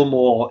little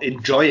more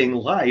enjoying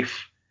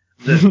life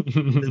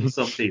than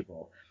some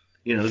people.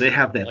 They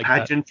have their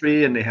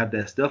pageantry and they have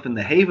their stuff, and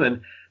the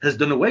Haven has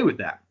done away with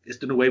that. It's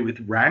done away with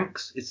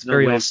ranks. It's done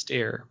very away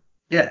austere.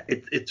 Yeah,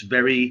 it's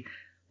very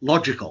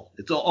logical.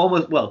 It's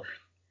almost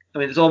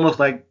it's almost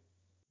like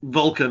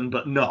Vulcan,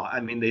 but not.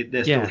 I mean,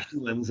 they're still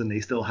humans and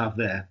they still have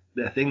their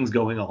things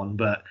going on,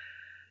 but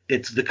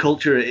the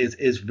culture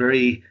is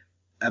very,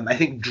 I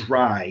think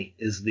dry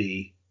is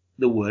the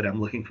word I'm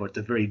looking for. It's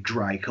a very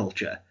dry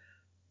culture.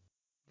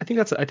 I think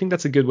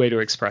that's a good way to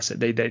express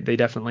it. They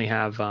definitely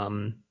have.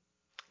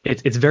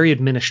 It's very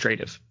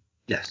administrative.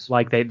 Yes.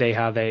 Like they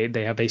have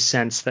a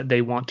sense that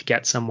they want to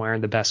get somewhere,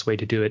 and the best way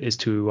to do it is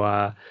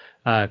to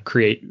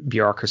create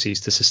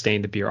bureaucracies to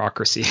sustain the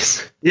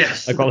bureaucracies.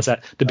 Yes. Like what was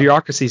that? The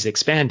bureaucracy is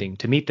expanding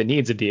to meet the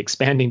needs of the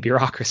expanding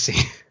bureaucracy.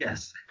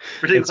 Yes.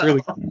 Pretty It's well.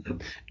 really,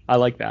 I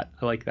like that.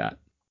 I like that.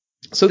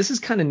 So this is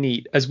kind of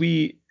neat as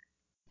we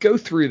go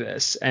through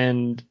this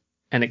and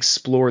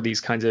explore these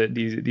kinds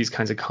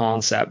of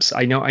concepts.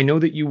 I know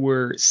that you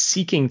were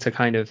seeking to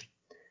kind of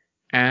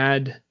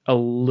add a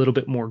little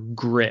bit more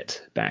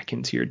grit back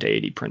into your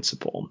deity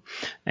principle,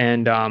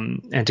 and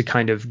to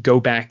kind of go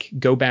back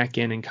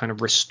in and kind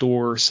of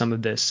restore some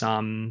of this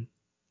I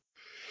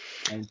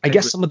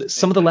guess some of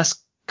the less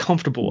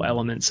comfortable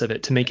elements of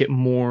it to make it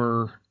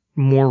more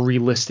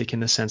realistic in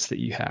the sense that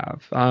you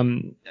have.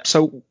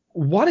 So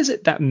what is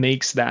it that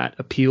makes that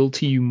appeal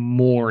to you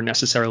more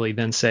necessarily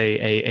than, say,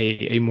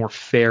 a more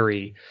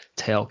fairy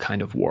tale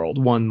kind of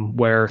world, one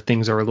where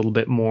things are a little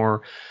bit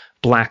more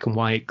black and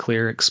white,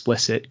 clear,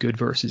 explicit, good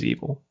versus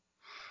evil?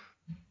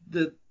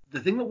 The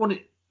thing that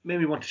made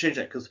me want to change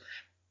that, because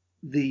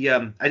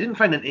I didn't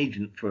find an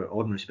agent for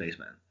Ordinary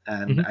Spaceman,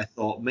 and I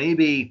thought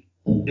maybe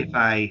if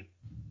I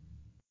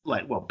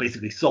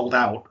basically sold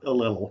out a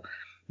little,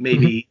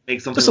 maybe make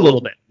something just a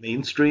little bit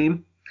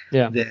mainstream,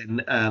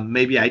 then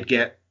maybe I'd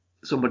get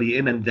somebody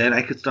in, and then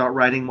I could start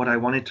writing what I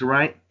wanted to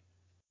write.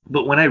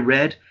 But when I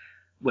wrote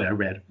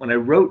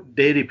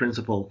Deity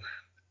Principle,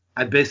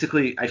 I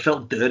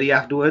felt dirty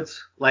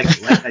afterwards, like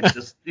I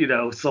just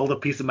sold a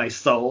piece of my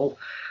soul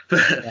for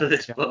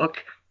this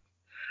book.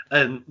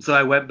 And so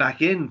I went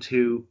back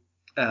into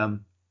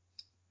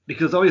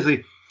because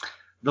obviously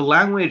the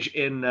language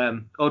in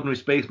Ordinary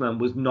Spaceman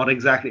was not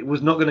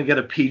going to get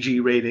a PG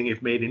rating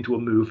if made into a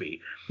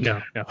movie.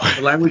 No.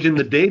 The language in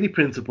the Deity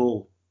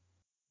Principle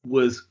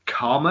was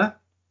calmer,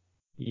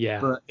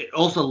 but it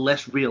also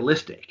less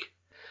realistic.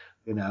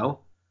 I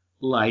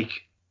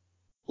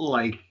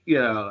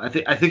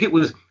think it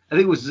was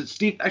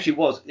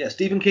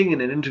Stephen King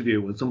in an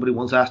interview when somebody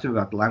once asked him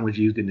about the language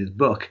used in his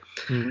book,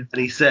 and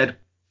he said,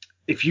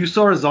 "If you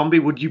saw a zombie,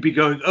 would you be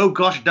going, 'Oh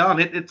gosh darn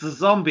it, it's a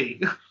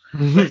zombie'?"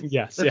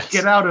 Let's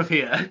get out of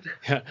here.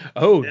 Yeah.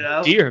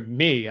 Oh dear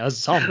me, a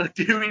zombie.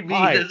 Dear me,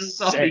 there's a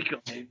zombie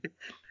coming.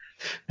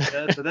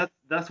 So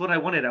that's what I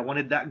wanted. I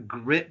wanted that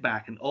grit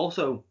back, and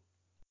also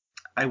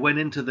I went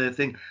into the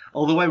thing.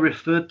 Although I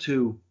referred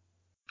to,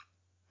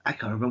 I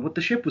can't remember what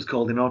the ship was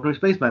called in Ordinary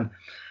Spaceman,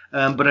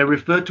 but I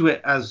referred to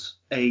it as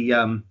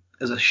a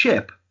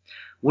ship.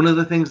 One of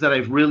the things that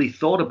I've really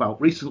thought about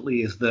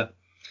recently is that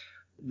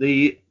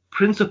the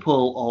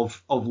principle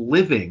of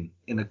living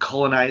in a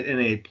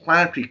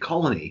planetary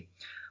colony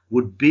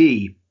would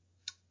be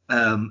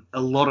a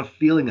lot of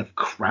feeling of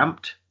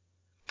cramped,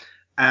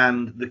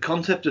 and the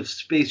concept of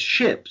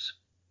spaceships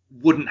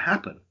wouldn't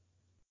happen.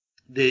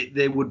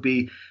 They would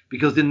be,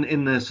 because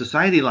in a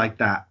society like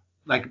that,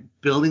 like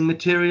building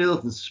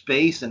materials and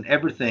space and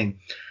everything,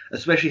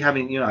 especially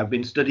having, I've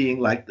been studying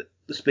like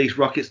the space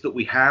rockets that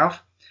we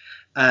have,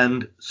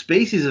 and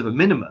space is of a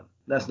minimum.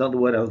 That's not the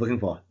word I was looking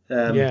for.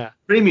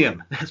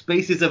 Premium.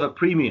 Space is of a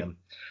premium.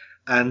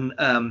 And,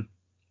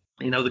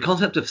 the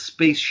concept of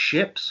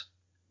spaceships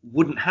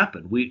wouldn't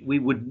happen.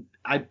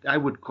 I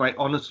would quite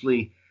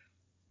honestly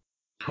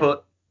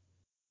put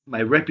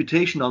my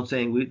reputation on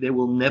saying there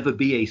will never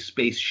be a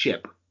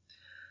spaceship.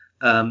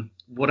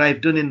 What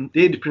I've done in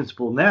Deity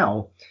Principle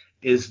now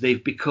is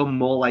they've become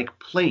more like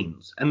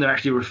planes, and they're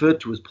actually referred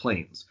to as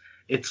planes.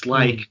 It's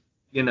like,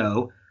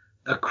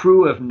 a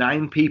crew of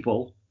 9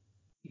 people,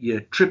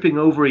 you're tripping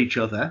over each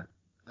other.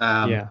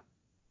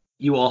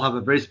 You all have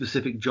a very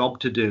specific job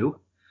to do.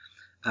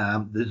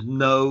 There's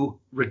no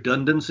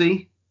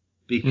redundancy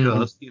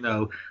because,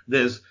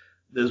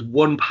 there's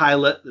one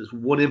pilot, there's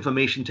one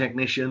information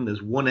technician,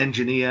 there's one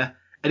engineer.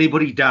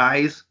 Anybody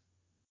dies,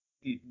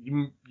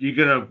 you're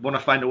going to want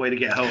to find a way to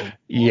get home.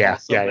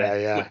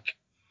 Quick.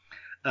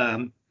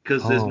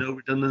 Because there's no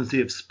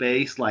redundancy of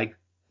space. Like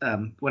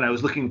when I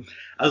was looking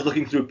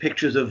through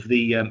pictures of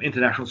the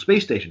International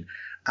Space Station,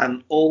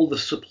 and all the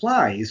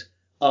supplies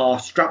are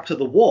strapped to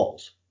the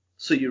walls.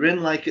 So you're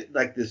in like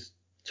this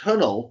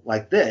tunnel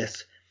like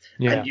this,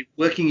 and you're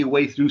working your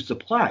way through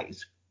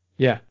supplies.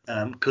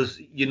 Because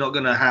you're not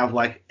going to have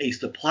like a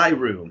supply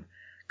room,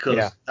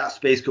 because that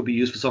space could be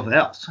used for something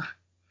else.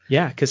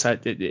 Yeah, because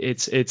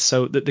it's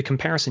so the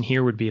comparison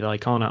here would be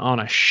like on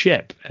a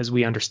ship as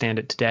we understand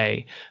it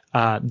today.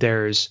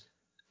 There's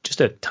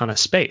just a ton of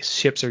space.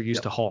 Ships are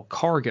used to haul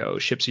cargo.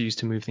 Ships are used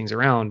to move things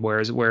around.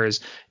 Whereas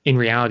in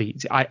reality,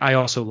 I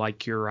also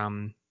like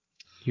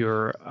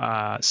your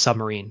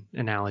submarine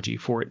analogy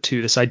for it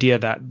too. This idea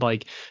that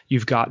like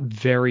you've got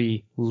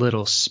very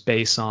little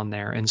space on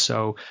there, and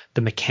so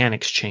the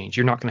mechanics change.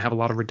 You're not going to have a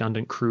lot of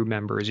redundant crew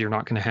members. You're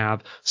not going to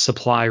have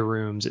supply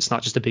rooms. It's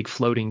not just a big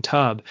floating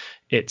tub.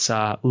 It's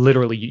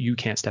literally you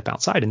can't step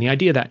outside. And the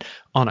idea that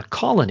on a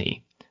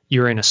colony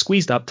you're in a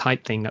squeezed up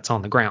tight thing that's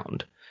on the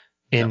ground.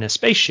 In a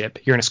spaceship,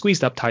 you're in a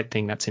squeezed up tight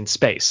thing that's in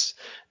space.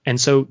 And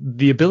so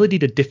the ability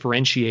to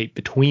differentiate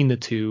between the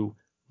two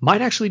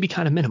might actually be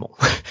kind of minimal.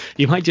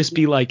 You might just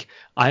be like,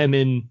 I am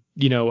in,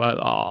 with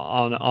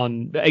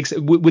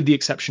the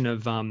exception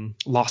of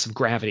loss of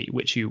gravity,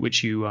 which you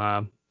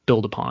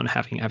build upon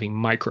having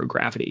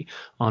microgravity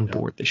on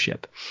board the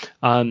ship,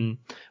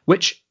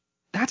 which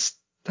that's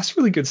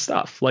really good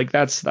stuff. Like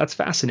that's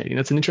fascinating.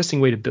 That's an interesting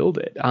way to build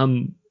it.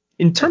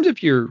 In terms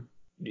of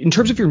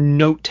your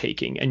note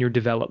taking and your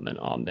development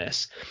on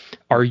this,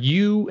 are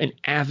you an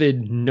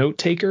avid note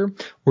taker,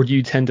 or do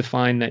you tend to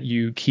find that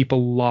you keep a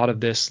lot of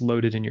this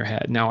loaded in your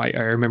head? Now, I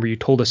remember you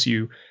told us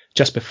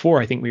just before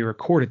I think we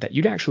recorded that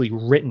you'd actually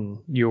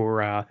written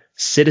your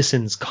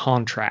citizen's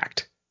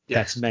contract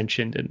that's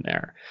mentioned in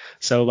there.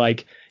 So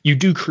like you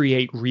do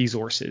create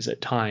resources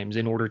at times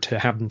in order to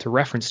have them to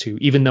reference to,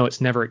 even though it's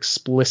never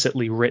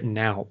explicitly written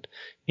out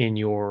in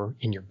your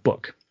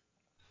book.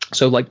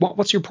 So like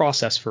what's your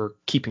process for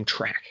keeping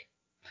track?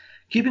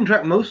 Keeping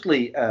track,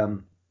 mostly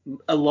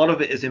a lot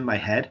of it is in my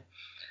head,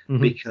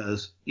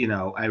 because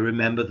I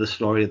remember the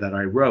story that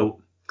I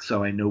wrote,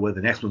 so I know where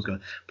the next one's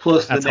going.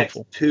 Plus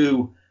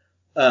the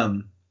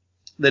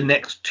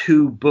next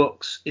two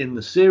books in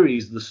the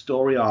series, the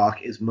story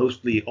arc is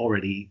mostly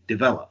already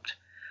developed.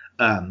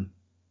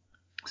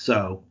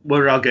 So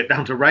whether I'll get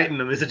down to writing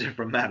them is a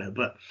different matter.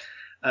 But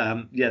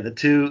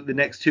the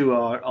next two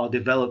are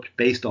developed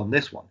based on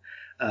this one.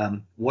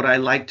 What I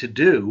like to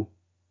do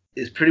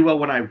is pretty well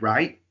when I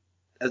write,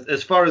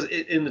 as far as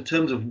in the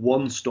terms of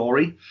one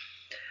story,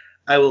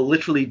 I will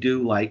literally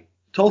do like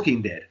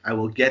Tolkien did. I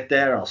will get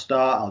there, I'll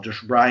start, I'll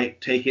just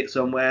write, take it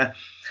somewhere.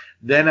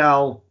 Then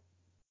I'll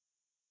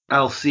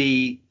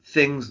see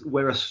things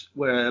where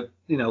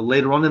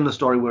later on in the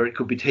story where it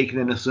could be taken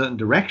in a certain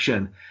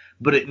direction,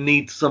 but it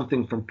needs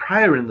something from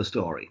prior in the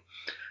story.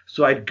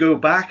 So I'd go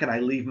back and I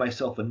leave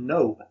myself a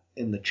note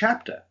in the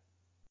chapter,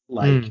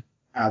 like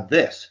add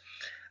this.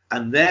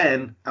 And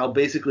then I'll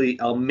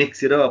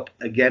mix it up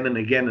again and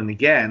again and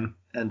again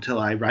until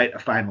I write a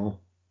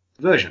final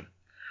version.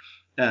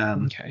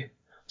 Okay.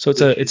 So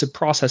it's a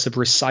process of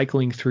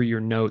recycling through your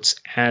notes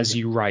as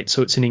you write.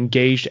 So it's an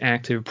engaged,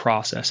 active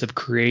process of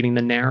creating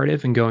the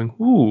narrative and going,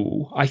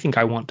 ooh, I think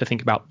I want to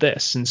think about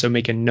this. And so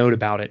make a note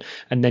about it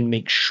and then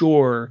make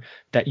sure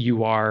that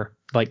you are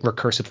like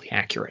recursively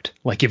accurate.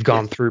 Like you've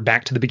gone through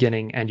back to the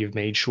beginning and you've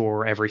made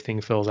sure everything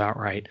fills out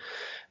right.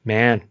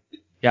 Man,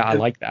 yeah, I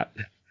like that.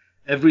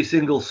 Every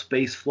single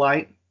space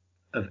flight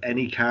of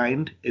any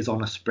kind is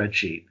on a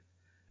spreadsheet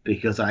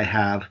because I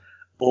have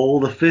all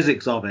the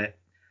physics of it,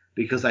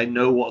 because I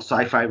know what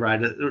sci-fi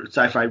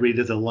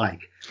readers are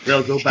like.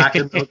 They'll go back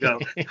and they'll go,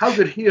 how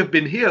could he have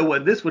been here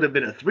when this would have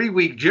been a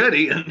 3-week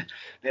journey? And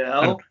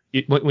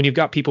when you've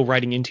got people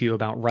writing into you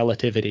about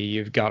relativity,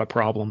 you've got a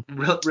problem.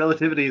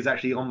 Relativity is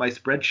actually on my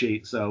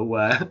spreadsheet,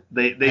 so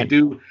they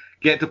do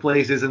get to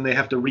places and they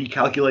have to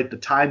recalculate the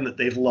time that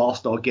they've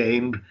lost or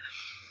gained.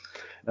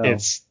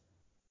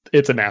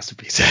 It's a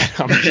masterpiece.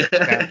 I'm a huge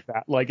fan of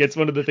that. Like it's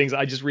one of the things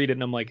I just read it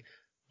and I'm like,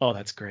 oh,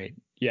 that's great.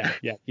 Yeah,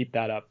 keep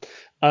that up.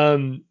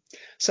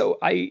 So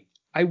I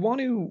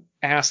want to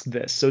ask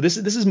this. So this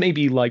is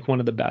maybe like one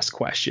of the best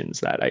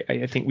questions that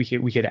I think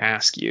we could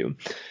ask you.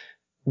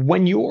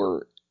 When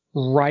you're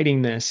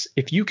writing this,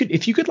 if you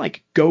could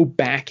like go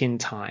back in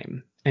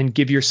time and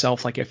give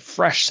yourself like a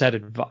fresh set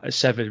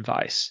of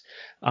advice,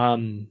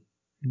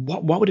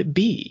 what would it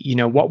be?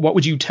 What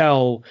would you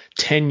tell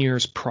 10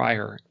 years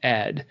prior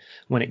Ed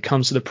when it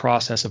comes to the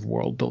process of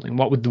world building?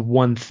 What would the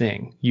one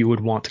thing you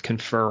would want to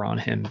confer on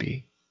him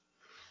be?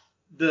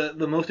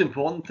 The most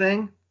important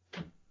thing,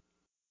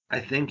 I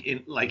think,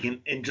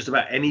 in just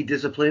about any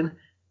discipline,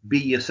 be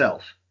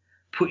yourself.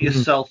 Put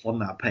yourself on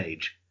that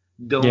page.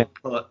 Don't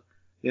put,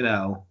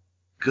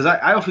 because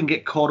I often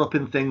get caught up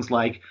in things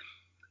like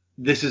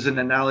this is an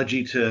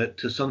analogy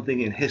to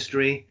something in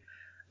history.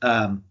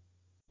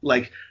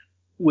 Like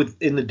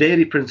in the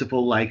deity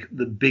principle, like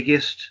the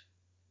biggest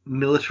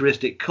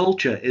militaristic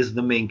culture is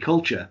the main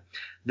culture.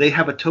 They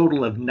have a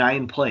total of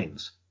 9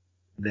 planes,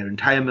 their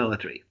entire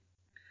military.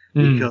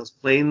 Because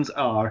planes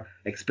are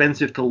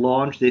expensive to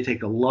launch. They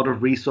take a lot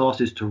of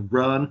resources to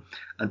run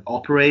and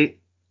operate.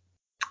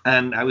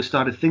 And I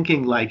started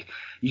thinking, like,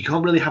 you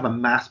can't really have a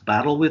mass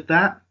battle with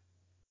that.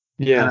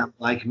 Yeah. And I'm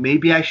like,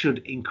 maybe I should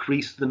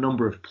increase the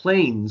number of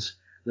planes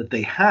that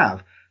they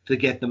have to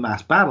get the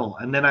mass battle.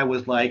 And then I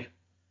was like,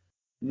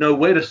 no,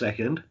 wait a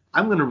second.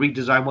 I'm going to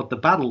redesign what the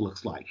battle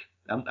looks like.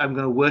 I'm going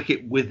to work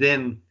it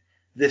within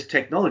this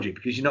technology,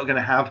 because you're not going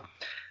to have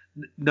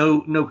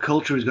no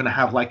culture is going to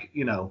have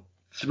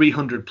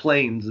 300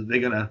 planes that they're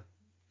going to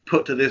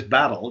put to this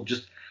battle.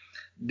 Just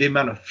the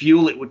amount of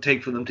fuel it would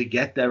take for them to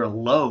get there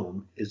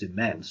alone is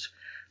immense.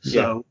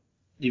 So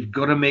you've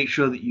got to make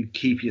sure that you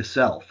keep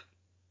yourself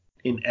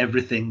in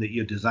everything that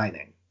you're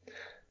designing.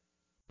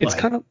 It's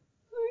kind of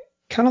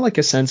like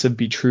a sense of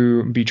be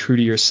true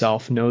to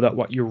yourself. Know that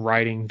what you're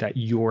writing, that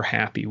you're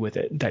happy with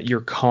it, that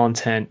your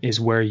content is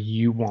where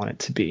you want it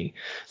to be.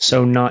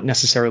 So not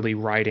necessarily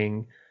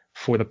writing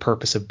for the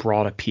purpose of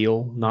broad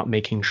appeal, not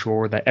making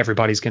sure that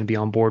everybody's going to be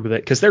on board with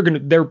it, because there going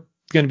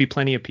to be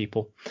plenty of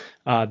people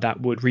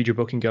that would read your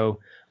book and go,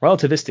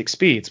 relativistic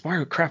speeds,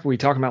 why crap are we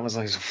talking about?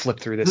 Let's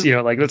flip through this,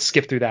 let's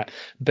skip through that.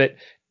 But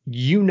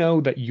you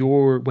know that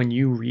when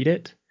you read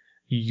it,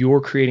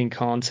 you're creating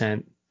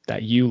content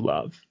that you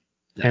love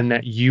and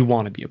that you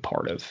want to be a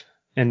part of.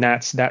 And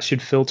that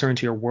should filter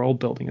into your world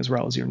building as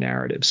well as your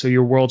narrative. So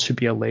your world should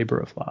be a labor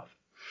of love.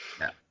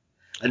 Yeah.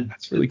 And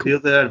that's really cool. The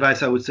other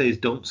advice I would say is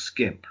don't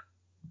skimp.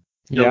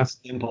 Don't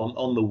skimp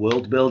on the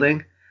world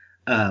building.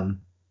 Not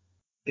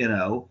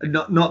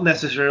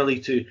necessarily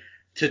to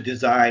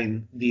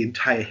design the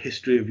entire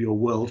history of your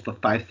world for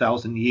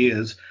 5,000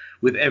 years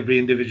with every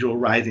individual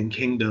rising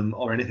kingdom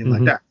or anything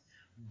like that.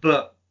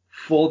 But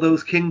for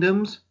those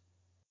kingdoms,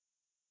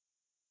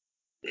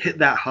 hit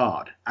that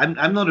hard.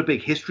 I'm not a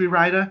big history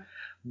writer,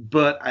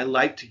 but I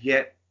like to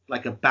get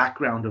like a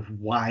background of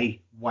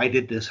why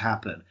did this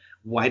happen?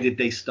 Why did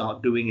they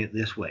start doing it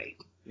this way?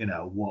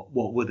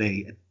 What were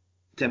they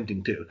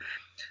attempting to?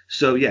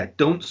 So yeah,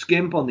 don't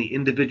skimp on the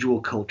individual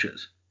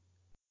cultures.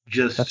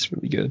 That's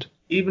really good.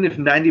 Even if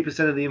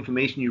 90% of the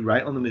information you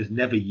write on them is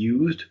never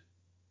used,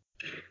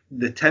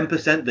 the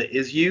 10% that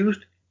is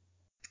used,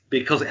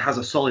 because it has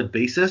a solid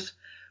basis,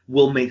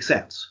 will make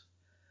sense.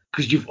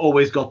 Because you've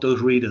always got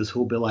those readers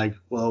who'll be like,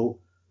 well,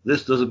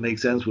 this doesn't make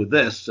sense with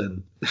this,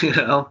 and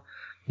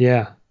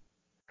Yeah.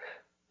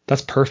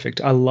 That's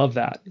perfect. I love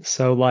that.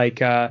 So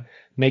make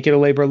it a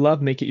labor of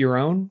love, make it your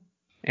own,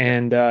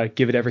 and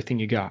give it everything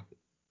you got.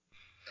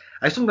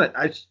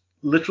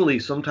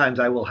 Sometimes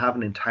I will have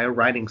an entire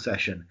writing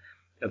session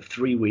of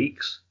 3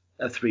 weeks,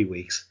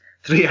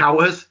 3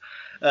 hours.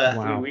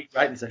 Wow. 3 week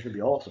writing session would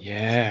be awesome.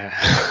 Yeah.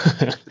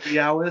 3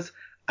 hours,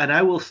 and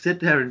I will sit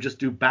there and just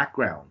do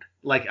background.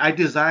 Like I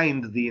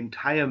designed the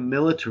entire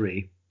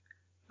military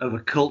of a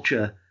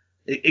culture,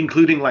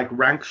 including like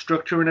rank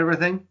structure and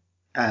everything,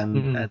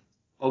 and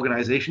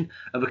organization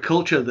of a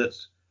culture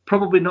that's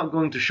probably not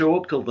going to show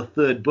up till the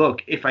 3rd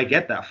book if I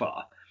get that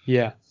far.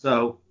 Yeah.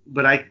 So,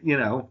 but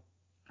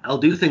I'll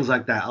do things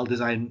like that. I'll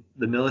design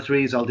the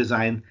militaries. I'll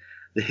design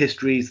the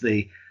histories,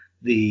 the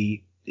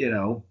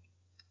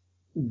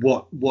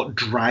what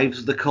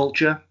drives the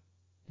culture.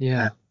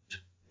 Yeah.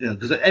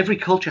 Because every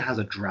culture has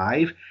a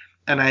drive,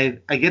 and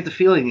I get the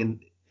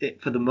feeling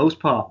for the most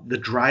part the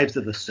drives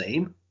are the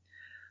same.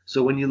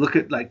 So when you look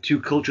at like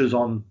 2 cultures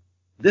on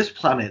this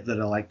planet that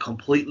are like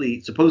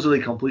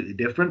supposedly completely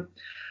different,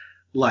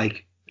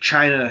 like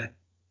China,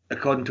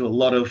 according to a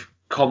lot of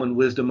common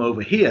wisdom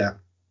over here,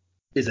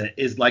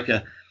 is like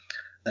a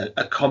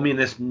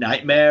communist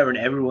nightmare, and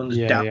everyone's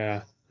down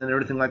and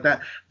everything like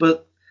that.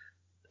 But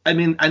I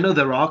mean, I know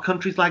there are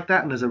countries like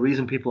that, and there's a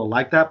reason people are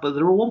like that. But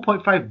there are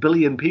 1.5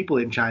 billion people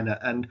in China,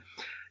 and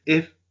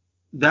if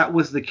that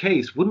was the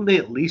case, wouldn't they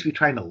at least be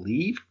trying to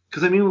leave?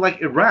 Because I mean,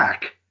 like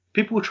Iraq,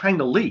 people were trying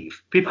to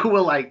leave. People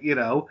were like,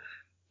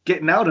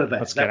 getting out of there.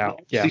 Let's get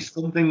out. Yeah.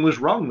 Something was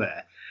wrong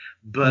there.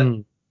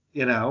 But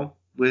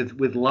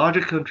with larger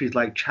countries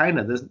like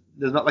China, there's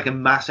not like a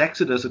mass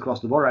exodus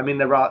across the border. I mean,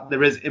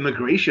 there is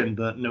immigration,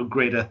 but no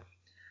greater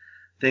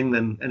thing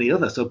than any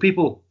other. So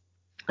people,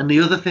 and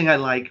the other thing I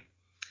like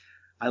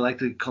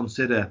to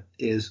consider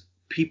is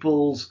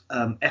people's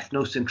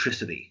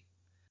ethnocentricity.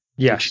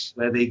 Yes.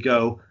 Where they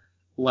go,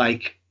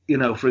 like,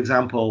 for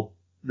example,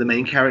 the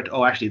main character.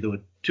 Oh, actually, there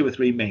were 2 or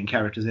 3 main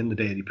characters in the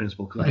Deity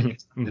Principle because I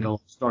did all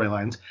the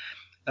storylines.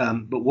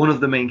 But one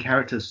of the main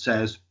characters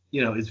says,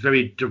 is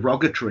very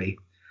derogatory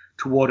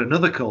toward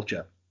another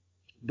culture.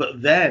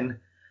 But then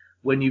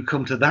when you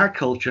come to that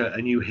culture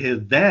and you hear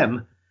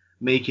them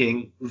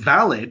making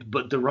valid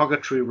but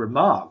derogatory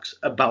remarks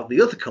about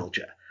the other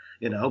culture,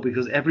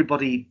 because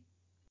everybody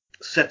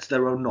sets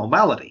their own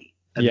normality.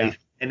 And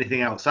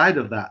anything outside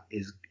of that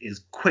is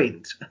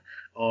quaint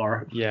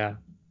or... Yeah.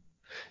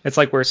 It's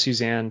like where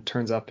Suzanne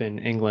turns up in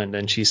England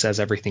and she says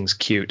everything's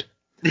cute.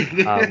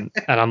 And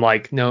I'm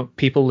like, no,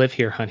 people live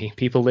here, honey.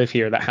 People live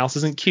here. That house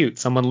isn't cute.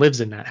 Someone lives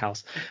in that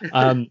house.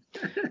 I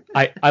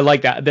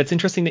like that. That's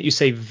interesting that you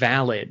say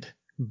valid,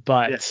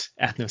 but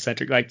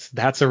ethnocentric. Like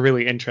that's a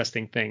really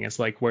interesting thing. It's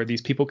like where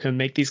these people can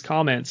make these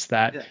comments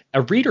that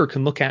a reader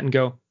can look at and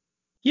go,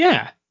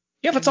 yeah,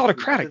 that's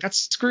autocratic. That's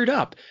screwed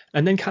up.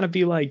 And then kind of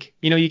be like,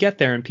 you get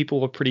there and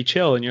people are pretty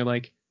chill and you're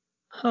like,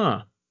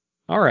 huh,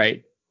 all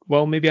right.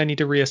 Well, maybe I need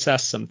to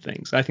reassess some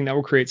things. I think that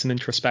will create some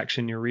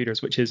introspection in your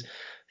readers, which is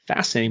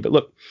fascinating. But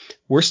look,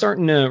 we're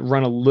starting to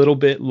run a little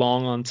bit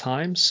long on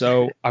time.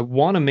 So I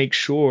want to make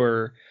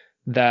sure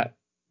that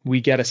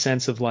we get a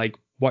sense of like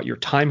what your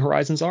time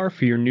horizons are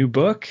for your new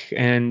book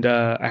and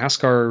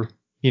ask you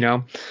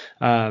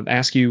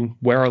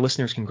where our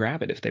listeners can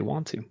grab it if they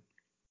want to.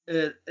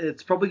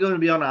 It's probably going to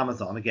be on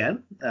Amazon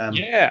again.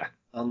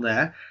 On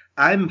there.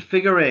 I'm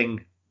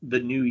figuring the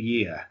new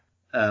year.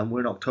 We're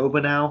in October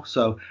now,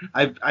 so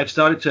I've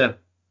started to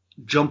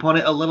jump on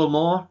it a little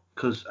more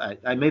because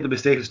I made the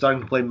mistake of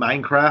starting to play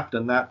Minecraft,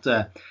 and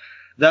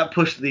that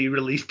pushed the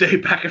release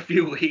date back a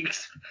few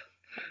weeks.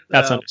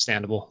 That's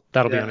understandable.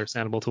 That'll be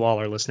understandable to all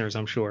our listeners,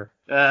 I'm sure.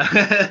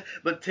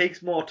 But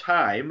takes more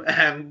time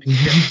and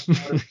gets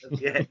at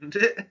the end.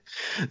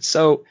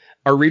 So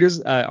our readers,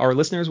 our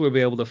listeners will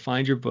be able to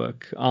find your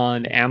book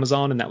on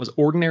Amazon, and that was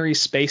Ordinary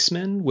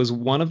Spacemen was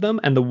one of them,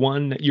 and the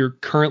one that you're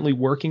currently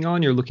working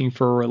on, you're looking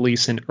for a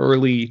release in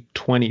early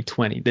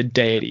 2020, The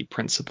Deity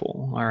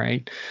Principle. All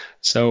right,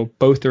 so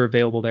both are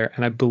available there,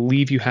 and I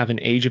believe you have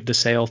an Age of the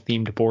Sail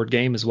themed board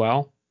game as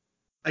well.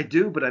 I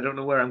do, but I don't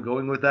know where I'm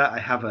going with that. I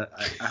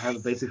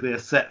have basically a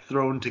set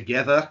thrown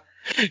together.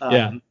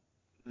 Yeah.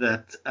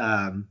 That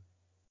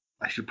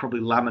I should probably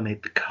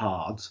laminate the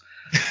cards.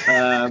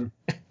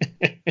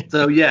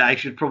 So yeah, I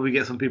should probably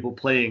get some people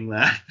playing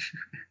that.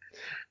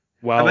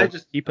 Well, I might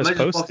just posted.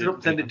 Box it up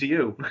and send it to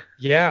you.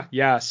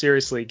 Yeah,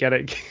 seriously, get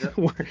it.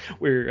 Yeah.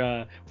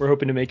 We're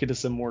hoping to make it to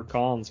some more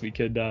cons. We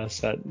could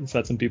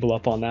set some people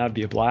up on that. It'd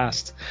be a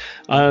blast.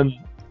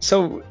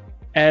 So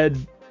Ed,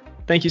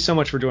 thank you so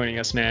much for joining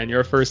us, man.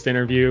 Your first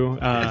interview.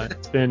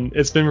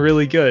 It's been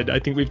really good. I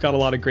think we've got a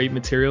lot of great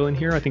material in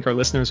here. I think our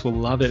listeners will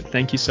love it.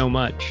 Thank you so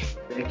much.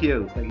 Thank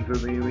you for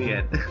bringing me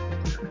in.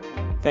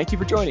 Thank you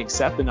for joining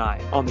Seth and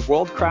I on the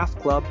World Craft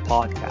Club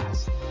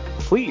podcast.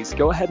 Please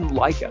go ahead and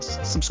like us,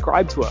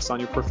 subscribe to us on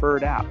your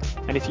preferred app,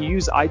 and if you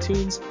use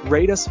iTunes,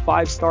 rate us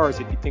 5 stars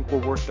if you think we're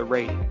worth the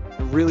rating.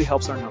 It really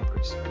helps our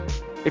numbers.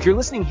 If you're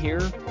listening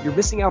here, you're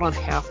missing out on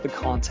half the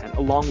content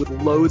along with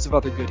loads of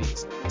other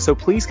goodies, so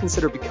please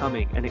consider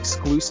becoming an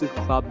exclusive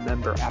club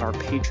member at our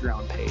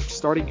Patreon page,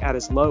 starting at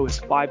as low as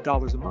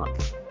 $5 a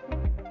month.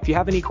 If you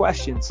have any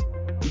questions,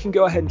 you can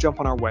go ahead and jump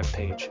on our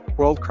webpage,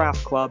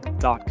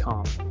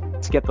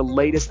 worldcraftclub.com, to get the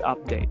latest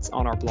updates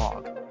on our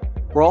blog.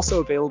 We're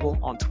also available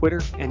on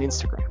Twitter and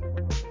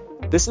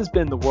Instagram. This has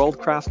been the World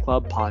Craft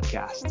Club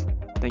podcast.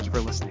 Thank you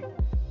for listening.